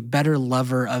making you a better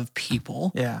lover of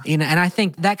people? Yeah. And I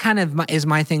think that kind of is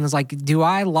my thing is like, do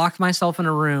I lock myself in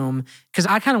a room? Because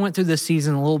I kind of went through this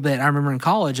season a little bit. I remember in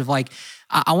college of like,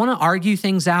 I want to argue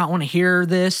things out. I want to hear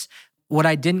this. What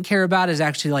I didn't care about is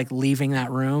actually like leaving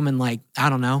that room and like, I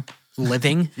don't know,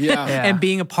 living and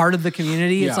being a part of the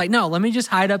community. It's like, no, let me just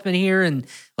hide up in here and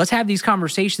let's have these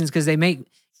conversations because they make,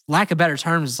 lack of better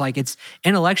terms, it's like it's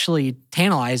intellectually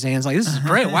tantalizing. It's like, this is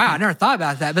great. Wow, I never thought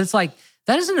about that. But it's like,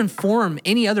 that doesn't inform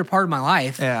any other part of my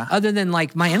life other than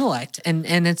like my intellect. And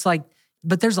it's like,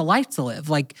 but there's a life to live.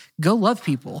 Like, go love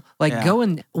people. Like, go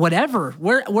and whatever,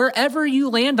 wherever you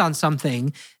land on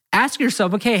something, ask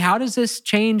yourself, okay, how does this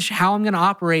change how I'm going to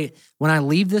operate when I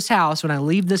leave this house, when I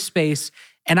leave this space,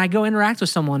 and I go interact with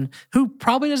someone who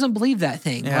probably doesn't believe that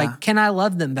thing? Yeah. Like, can I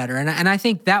love them better? And I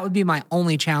think that would be my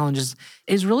only challenge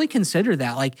is really consider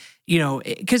that. Like,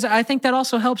 because I think that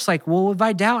also helps. Like, well, if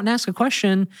I doubt and ask a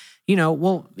question, you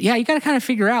got to kind of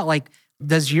figure out, like,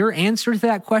 does your answer to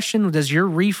that question, does your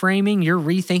reframing, your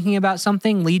rethinking about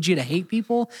something lead you to hate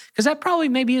people? Because that probably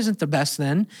maybe isn't the best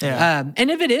then. Yeah. And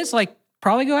if it is, like,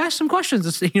 probably go ask some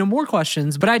questions, more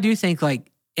questions. But I do think, like,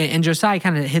 and Josiah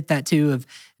kind of hit that too, of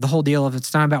the whole deal of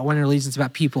it's not about winner leads, it's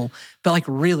about people. But like,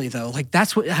 really though, like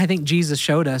that's what I think Jesus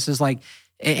showed us is like,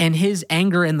 and his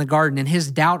anger in the garden and his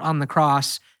doubt on the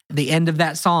cross, the end of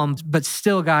that psalm, but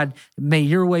still, God, may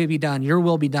your way be done, your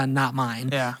will be done, not mine.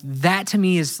 Yeah. That to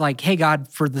me is like, hey God,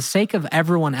 for the sake of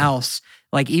everyone else,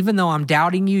 like even though I'm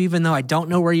doubting you, even though I don't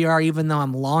know where you are, even though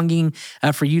I'm longing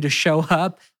for you to show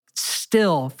up,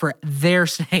 still for their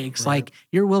sakes, like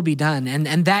your will be done.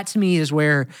 And that to me is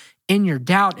where in your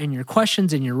doubt and your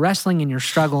questions and your wrestling and your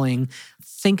struggling,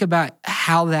 think about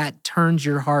how that turns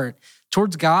your heart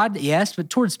towards God, yes, but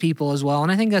towards people as well.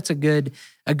 And I think that's a good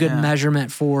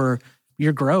measurement for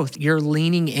your growth. You're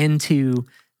leaning into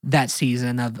that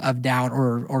season of doubt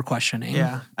or questioning.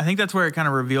 Yeah. I think that's where it kind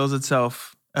of reveals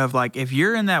itself of like, if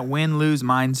you're in that win-lose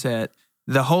mindset,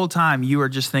 the whole time you are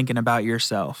just thinking about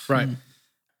yourself. Right.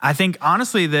 I think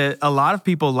honestly that a lot of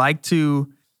people like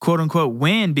to quote unquote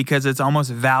win because it's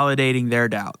almost validating their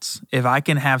doubts. If I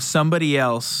can have somebody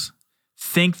else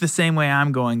think the same way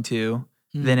I'm going to,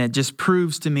 then it just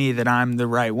proves to me that I'm the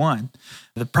right one.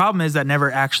 The problem is that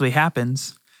never actually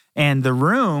happens. And the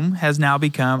room has now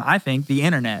become, I think, the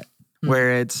internet,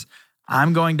 where it's,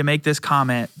 I'm going to make this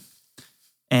comment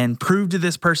and prove to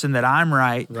this person that I'm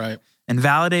right. And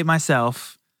validate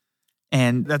myself.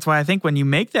 And that's why I think when you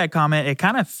make that comment, it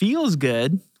kind of feels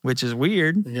good, which is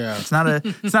weird. Yeah. It's not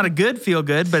a good feel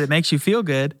good, but it makes you feel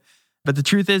good. But the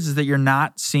truth is that you're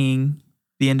not seeing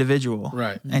the individual.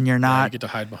 Right. And you're not, you get to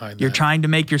hide behind you're that. trying to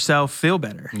make yourself feel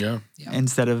better. Yeah.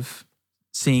 Instead of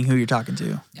seeing who you're talking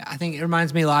to. Yeah. I think it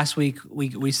reminds me last week,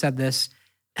 we said this,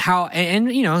 how, and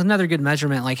another good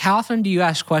measurement, like how often do you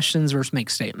ask questions versus make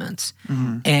statements?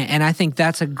 And I think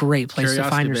that's a great place to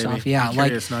find yourself. Baby. Yeah. Be like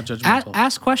curious, not judgmental.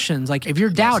 ask questions. Like if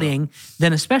you're doubting,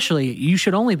 then especially you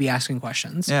should only be asking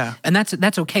questions. Yeah. And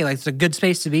that's okay. Like it's a good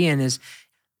space to be in is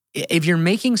if you're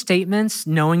making statements,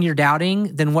 knowing you're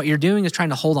doubting, then what you're doing is trying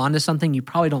to hold on to something you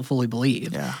probably don't fully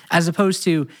believe. Yeah. As opposed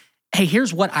to, hey,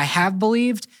 here's what I have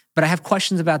believed, but I have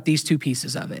questions about these two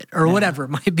pieces of it or whatever it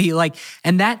might be. Like,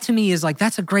 and that to me is like,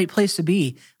 that's a great place to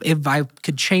be. If I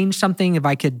could change something, if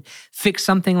I could fix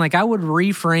something, like I would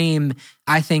reframe,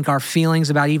 I think, our feelings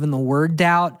about even the word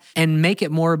doubt and make it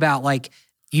more about like,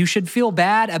 you should feel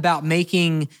bad about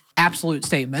making absolute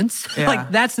statements. Yeah.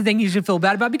 Like that's the thing you should feel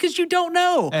bad about because you don't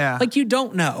know. Yeah. Like you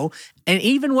don't know. And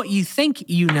even what you think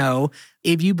you know,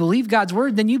 if you believe God's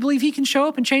word, then you believe he can show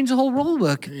up and change the whole rule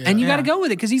book. And you got to go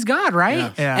with it because he's God,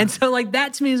 right? Yeah. And so like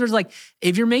that to me is there's like,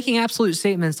 if you're making absolute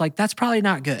statements, like that's probably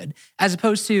not good. As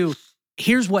opposed to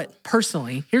here's what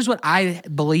I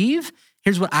believe,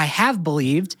 here's what I have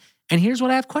believed, and here's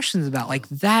what I have questions about. Like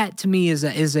that to me is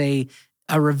a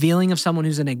revealing of someone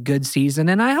who's in a good season.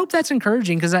 And I hope that's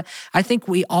encouraging because I think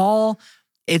we all,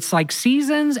 it's like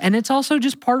seasons and it's also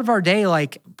just part of our day.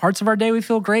 Like parts of our day we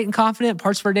feel great and confident,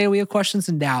 parts of our day we have questions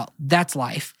and doubt. That's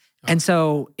life. And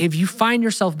so if you find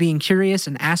yourself being curious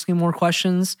and asking more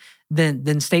questions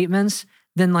than statements,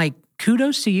 then like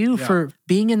kudos to you for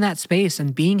being in that space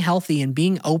and being healthy and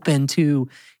being open to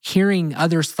hearing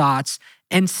others' thoughts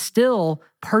and still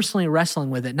personally wrestling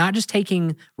with it. Not just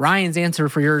taking Ryan's answer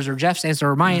for yours or Jeff's answer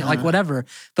or mine, like whatever,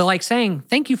 but like saying,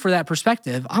 thank you for that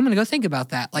perspective. I'm going to go think about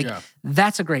that. Like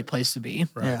that's a great place to be.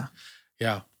 Right. Yeah.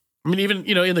 Yeah. I mean, even,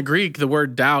 in the Greek, the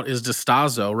word doubt is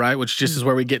distazo, right? Which just is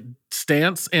where we get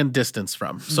stance and distance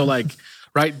from. So like,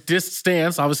 right,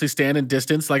 stance, obviously stand and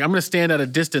distance. Like I'm going to stand at a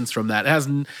distance from that. It has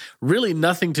really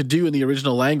nothing to do in the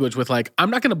original language with like,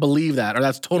 I'm not going to believe that or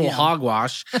that's total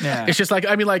hogwash. Yeah. It's just like,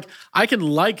 I mean, like I can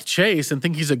like Chase and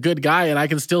think he's a good guy and I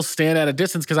can still stand at a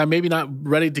distance because I'm maybe not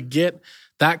ready to get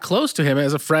that close to him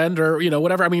as a friend or,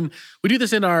 whatever. I mean, we do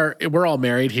this we're all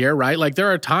married here, right? Like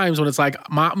there are times when it's like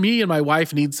me and my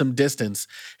wife need some distance.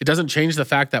 It doesn't change the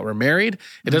fact that we're married.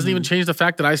 It doesn't even change the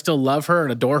fact that I still love her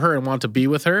and adore her and want to be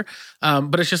with her.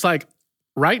 But it's just like,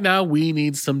 right now we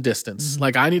need some distance.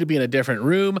 Like I need to be in a different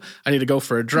room. I need to go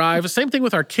for a drive. Same thing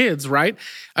with our kids, right?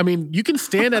 I mean, you can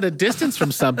stand at a distance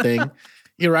from something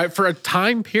right, for a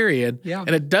time period. Yeah.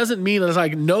 And it doesn't mean that it's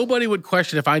like nobody would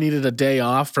question if I needed a day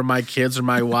off from my kids or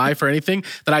my wife or anything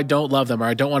that I don't love them or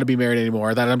I don't want to be married anymore,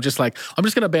 or that I'm just going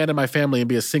to abandon my family and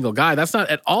be a single guy. That's not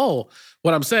at all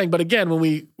what I'm saying. But again, when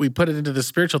we put it into the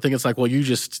spiritual thing, it's like, well,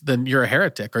 then you're a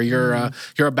heretic or you're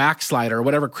a backslider or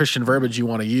whatever Christian verbiage you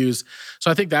want to use. So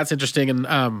I think that's interesting.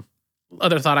 And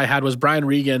other thought I had was Brian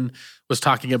Regan was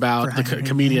talking about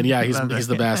comedian. Yeah, he's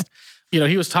the best.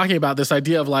 He was talking about this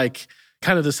idea of like,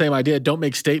 kind of the same idea, don't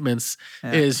make statements,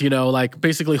 is, like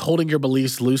basically holding your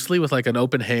beliefs loosely with like an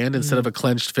open hand instead of a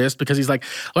clenched fist, because he's like,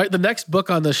 all right, the next book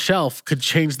on the shelf could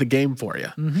change the game for you.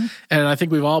 And I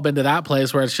think we've all been to that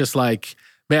place where it's just like,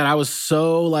 man, I was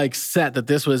so like set that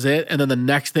this was it. And then the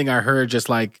next thing I heard just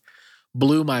like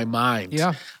blew my mind.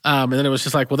 Yeah. And then it was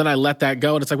just like, well, then I let that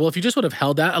go. And it's like, well, if you just would have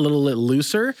held that a little bit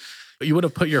looser, you would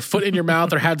have put your foot in your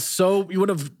mouth or you would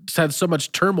have had so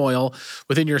much turmoil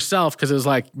within yourself, because it was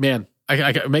like, man,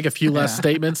 I could make a few less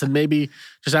statements and maybe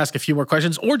just ask a few more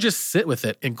questions or just sit with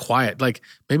it in quiet. Like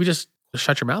maybe just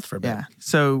shut your mouth for a bit. Yeah.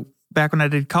 So back when I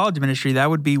did college ministry, that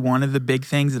would be one of the big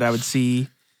things that I would see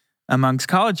amongst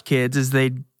college kids is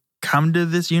they'd come to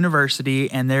this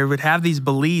university and they would have these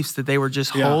beliefs that they were just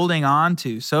holding on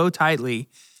to so tightly.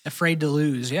 Afraid to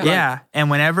lose. Yeah. Yeah. And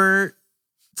whenever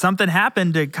something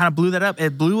happened to kind of blew that up,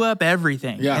 it blew up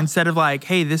everything. Yeah. Instead of like,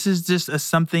 hey, this is just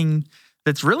something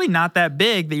that's really not that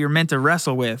big that you're meant to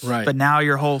wrestle with, but now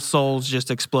your whole soul's just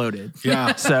exploded.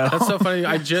 Yeah. So that's so funny.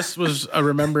 I just was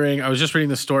remembering, I was just reading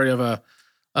the story of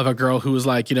a girl who was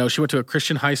like, she went to a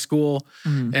Christian high school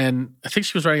and I think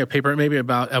she was writing a paper maybe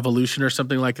about evolution or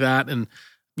something like that. And,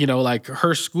 like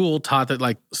her school taught that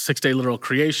like 6-day literal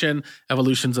creation,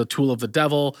 evolution's a tool of the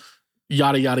devil,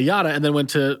 yada, yada, yada. And then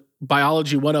went to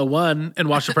Biology 101 and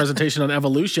watched a presentation on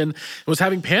evolution and was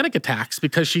having panic attacks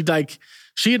because she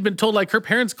had been told, like, her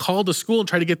parents called the school and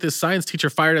tried to get this science teacher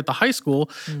fired at the high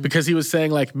school because he was saying,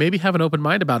 like, maybe have an open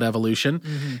mind about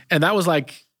evolution. And that was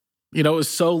like, it was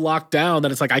so locked down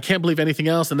that it's like, I can't believe anything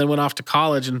else. And then went off to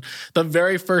college. And the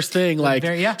very first thing,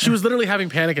 she was literally having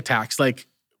panic attacks. Like,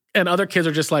 and other kids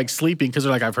are just like sleeping because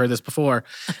they're like, I've heard this before.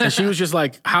 And she was just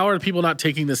like, how are people not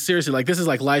taking this seriously? Like, this is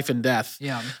like life and death.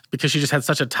 Yeah. Because she just had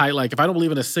such a tight, like, if I don't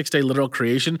believe in a 6-day literal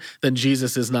creation, then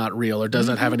Jesus is not real or does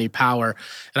not have any power.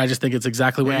 And I just think it's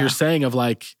exactly what you're saying of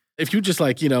like, if you just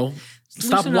like,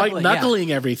 stop white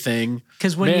knuckling everything.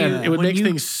 Because it would make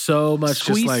things so much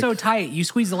squeeze just like, so tight, you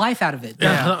squeeze the life out of it.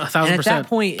 Yeah, 1,000%. And at that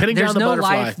point, pinning there's down the no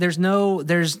butterfly. life,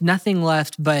 there's nothing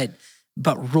left but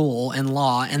rule and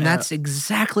law. And that's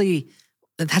exactly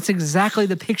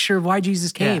the picture of why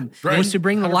Jesus came. It was to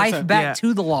bring the life back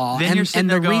to the law. Then you're sitting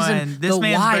there going, this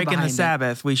man's breaking the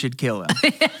Sabbath, we should kill him.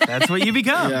 That's what you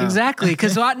become. Yeah. Exactly.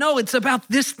 Because no, it's about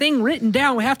this thing written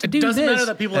down. We have to do this. It doesn't matter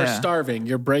that people are starving.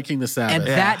 You're breaking the Sabbath. And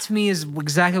that to me is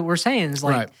exactly what we're saying. Is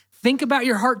like, think about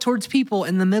your heart towards people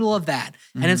in the middle of that.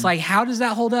 And it's like, how does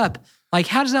that hold up? Like,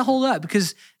 how does that hold up?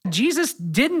 Because Jesus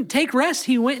didn't take rest.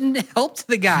 He went and helped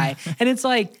the guy. And it's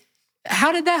like,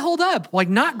 how did that hold up? Like,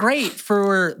 not great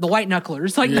for the white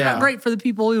knucklers. Like, not great for the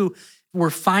people who were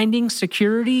finding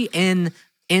security in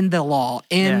the law,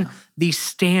 in these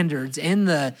standards, in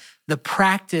the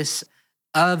practice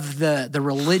of the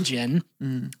religion.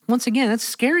 Once again, that's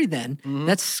scary then.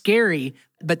 That's scary.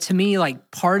 But to me, like,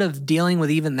 part of dealing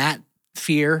with even that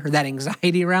fear or that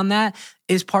anxiety around that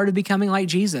is part of becoming like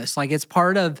Jesus. Like, it's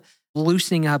part of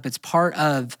loosening up. It's part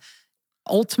of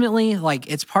ultimately, like,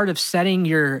 it's part of setting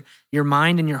your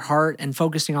mind and your heart and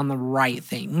focusing on the right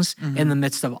things in the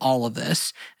midst of all of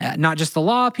this. Not just the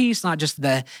law piece, not just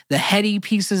the heady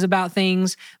pieces about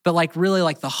things, but like really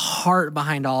like the heart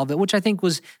behind all of it, which I think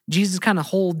was Jesus' kind of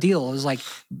whole deal,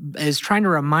 is trying to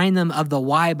remind them of the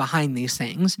why behind these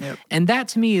things. Yep. And that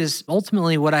to me is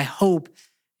ultimately what I hope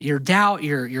your doubt,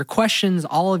 your questions,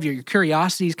 all of your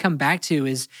curiosities come back to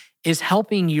is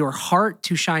helping your heart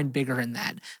to shine bigger in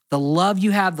that. The love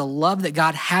you have, the love that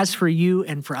God has for you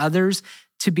and for others,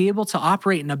 to be able to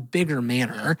operate in a bigger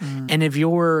manner. And if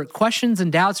your questions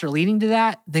and doubts are leading to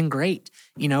that, then great.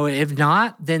 If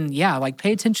not, then yeah, like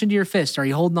pay attention to your fist. Are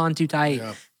you holding on too tight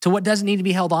to what doesn't need to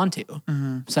be held on to?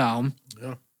 So,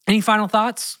 any final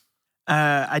thoughts?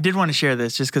 I did want to share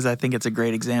this just because I think it's a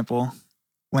great example.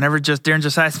 Whenever during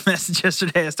Josiah's message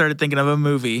yesterday, I started thinking of a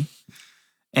movie,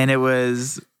 and it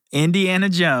was Indiana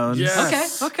Jones.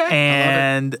 Yes. Okay.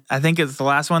 And I think it's the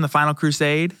last one, The Final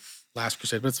Crusade. Last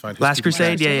Crusade, but it's fine. Last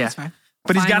Crusade, yeah. That's fine.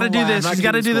 But he's got to do Final this. lap. He's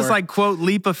got to keeping do this score. like quote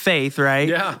leap of faith, right?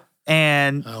 Yeah.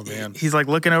 And Oh, man. he's like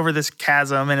looking over this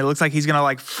chasm, and it looks like he's gonna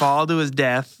like fall to his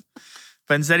death.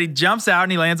 But instead, he jumps out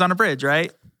and he lands on a bridge,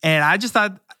 right? And I just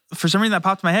thought, for some reason, that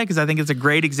popped in my head because I think it's a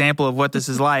great example of what this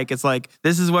is like. It's like,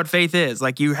 this is what faith is.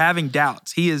 Like, you having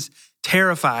doubts. He is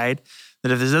terrified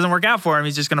that if this doesn't work out for him,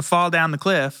 he's just gonna fall down the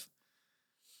cliff.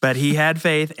 But he had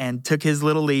faith and took his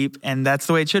little leap, and that's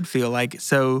the way it should feel. Like,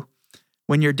 so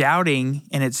when you're doubting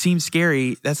and it seems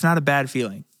scary, that's not a bad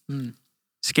feeling.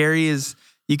 Scary is,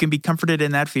 you can be comforted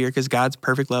in that fear because God's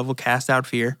perfect love will cast out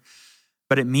fear.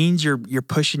 But it means you're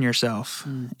pushing yourself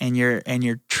and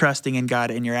you're trusting in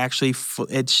God, and you're actually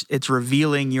it's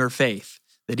revealing your faith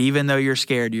that even though you're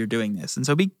scared, you're doing this. And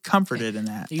so be comforted in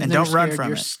that, Even and though don't you're run scared, from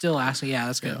you're it. still asking. Yeah,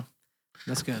 that's good.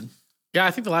 That's good. Yeah,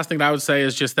 I think the last thing that I would say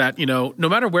is just that, no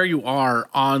matter where you are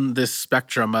on this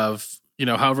spectrum of,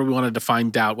 however we want to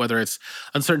define doubt, whether it's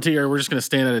uncertainty or we're just going to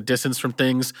stand at a distance from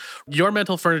things, your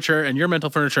mental furniture and your mental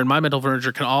furniture and my mental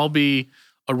furniture can all be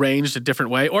arranged a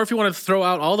different way. Or if you want to throw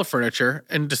out all the furniture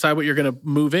and decide what you're going to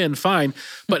move in, fine.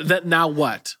 But that now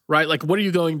what, right? Like, what are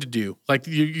you going to do? Like,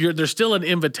 there's still an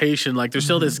invitation. Like, there's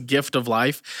still this gift of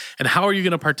life. And how are you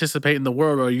going to participate in the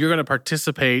world? Or you're going to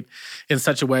participate in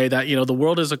such a way that, the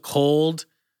world is a cold,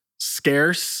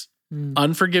 scarce,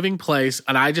 unforgiving place,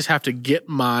 and I just have to get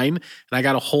mine, and I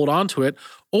got to hold on to it?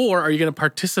 Or are you going to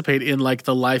participate in like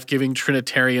the life-giving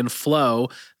Trinitarian flow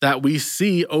that we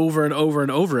see over and over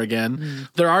and over again?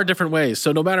 There are different ways.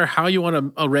 So no matter how you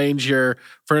want to arrange your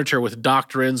furniture with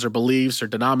doctrines or beliefs or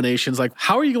denominations, like,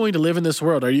 how are you going to live in this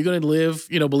world? Are you going to live,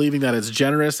 believing that it's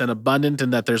generous and abundant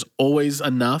and that there's always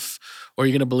enough? Or are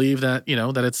you going to believe that,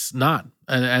 that it's not?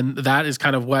 And that is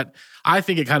kind of what I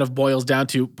think it kind of boils down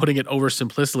to. Putting it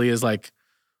oversimplistically is like,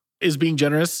 is being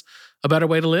generous a better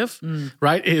way to live,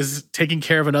 right? Is taking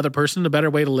care of another person a better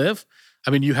way to live?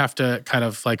 I mean, you have to kind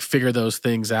of like figure those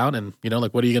things out, and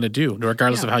like, what are you going to do,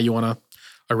 regardless of how you want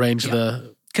to arrange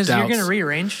the Because you're going to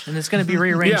rearrange, and it's going to be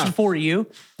rearranged for you.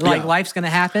 Like, life's going to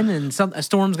happen, and a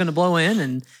storm's going to blow in,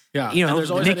 and there's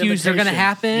always an NICUs are going to invitation.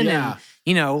 happen,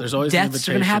 and There's always an deaths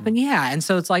are going to happen. Yeah, and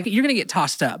so it's like you're going to get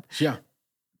tossed up. Yeah.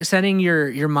 Setting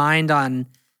your mind on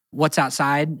what's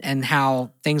outside and how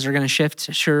things are going to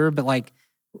shift, sure, but like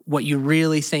what you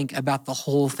really think about the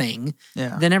whole thing,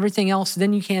 then everything else,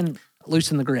 then you can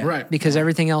loosen the grip, Right? Because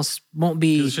everything else won't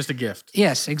be. It's just a gift.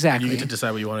 Yes, exactly. You get to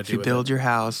decide what you want to If do. you with build it. your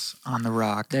house on the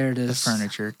rock, There it the is.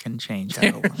 furniture can change how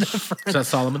it wants. Is that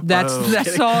Solomon? That's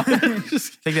all. I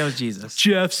think that was Jesus.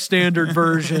 Jeff's standard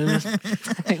version. I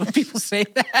hate when people say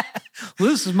that. Well,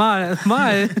 this is my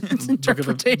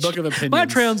interpretation, book of opinions. my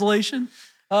translation.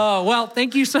 Oh, well,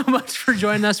 thank you so much for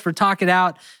joining us for Talk It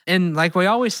Out. And like we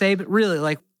always say, but really,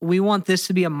 like, we want this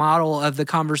to be a model of the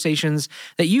conversations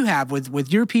that you have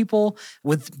with your people,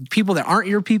 with people that aren't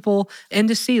your people, and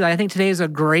to see, like, I think today is a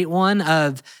great one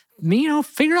of,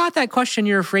 figure out that question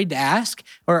you're afraid to ask,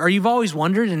 or you've always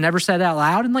wondered and never said it out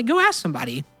loud, and like, go ask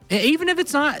somebody. Even if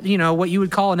it's not, what you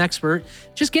would call an expert,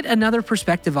 just get another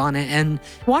perspective on it and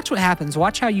watch what happens.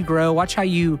 Watch how you grow. Watch how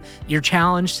you're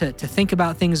challenged to think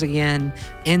about things again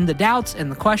in the doubts and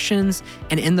the questions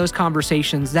and in those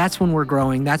conversations. That's when we're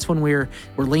growing. That's when we're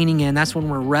leaning in. That's when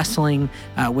we're wrestling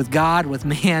with God, with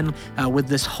man, with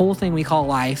this whole thing we call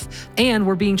life. And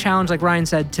we're being challenged, like Ryan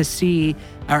said, to see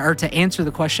or to answer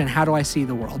the question, how do I see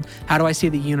the world? How do I see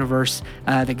the universe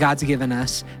that God's given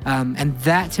us? And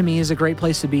that to me is a great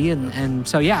place to be. And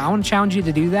so, yeah, I want to challenge you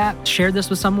to do that. Share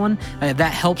this with someone that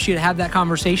helps you to have that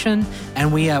conversation.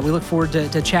 And we look forward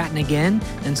to chatting again.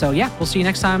 And so, yeah, we'll see you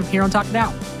next time here on Talk It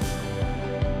Out.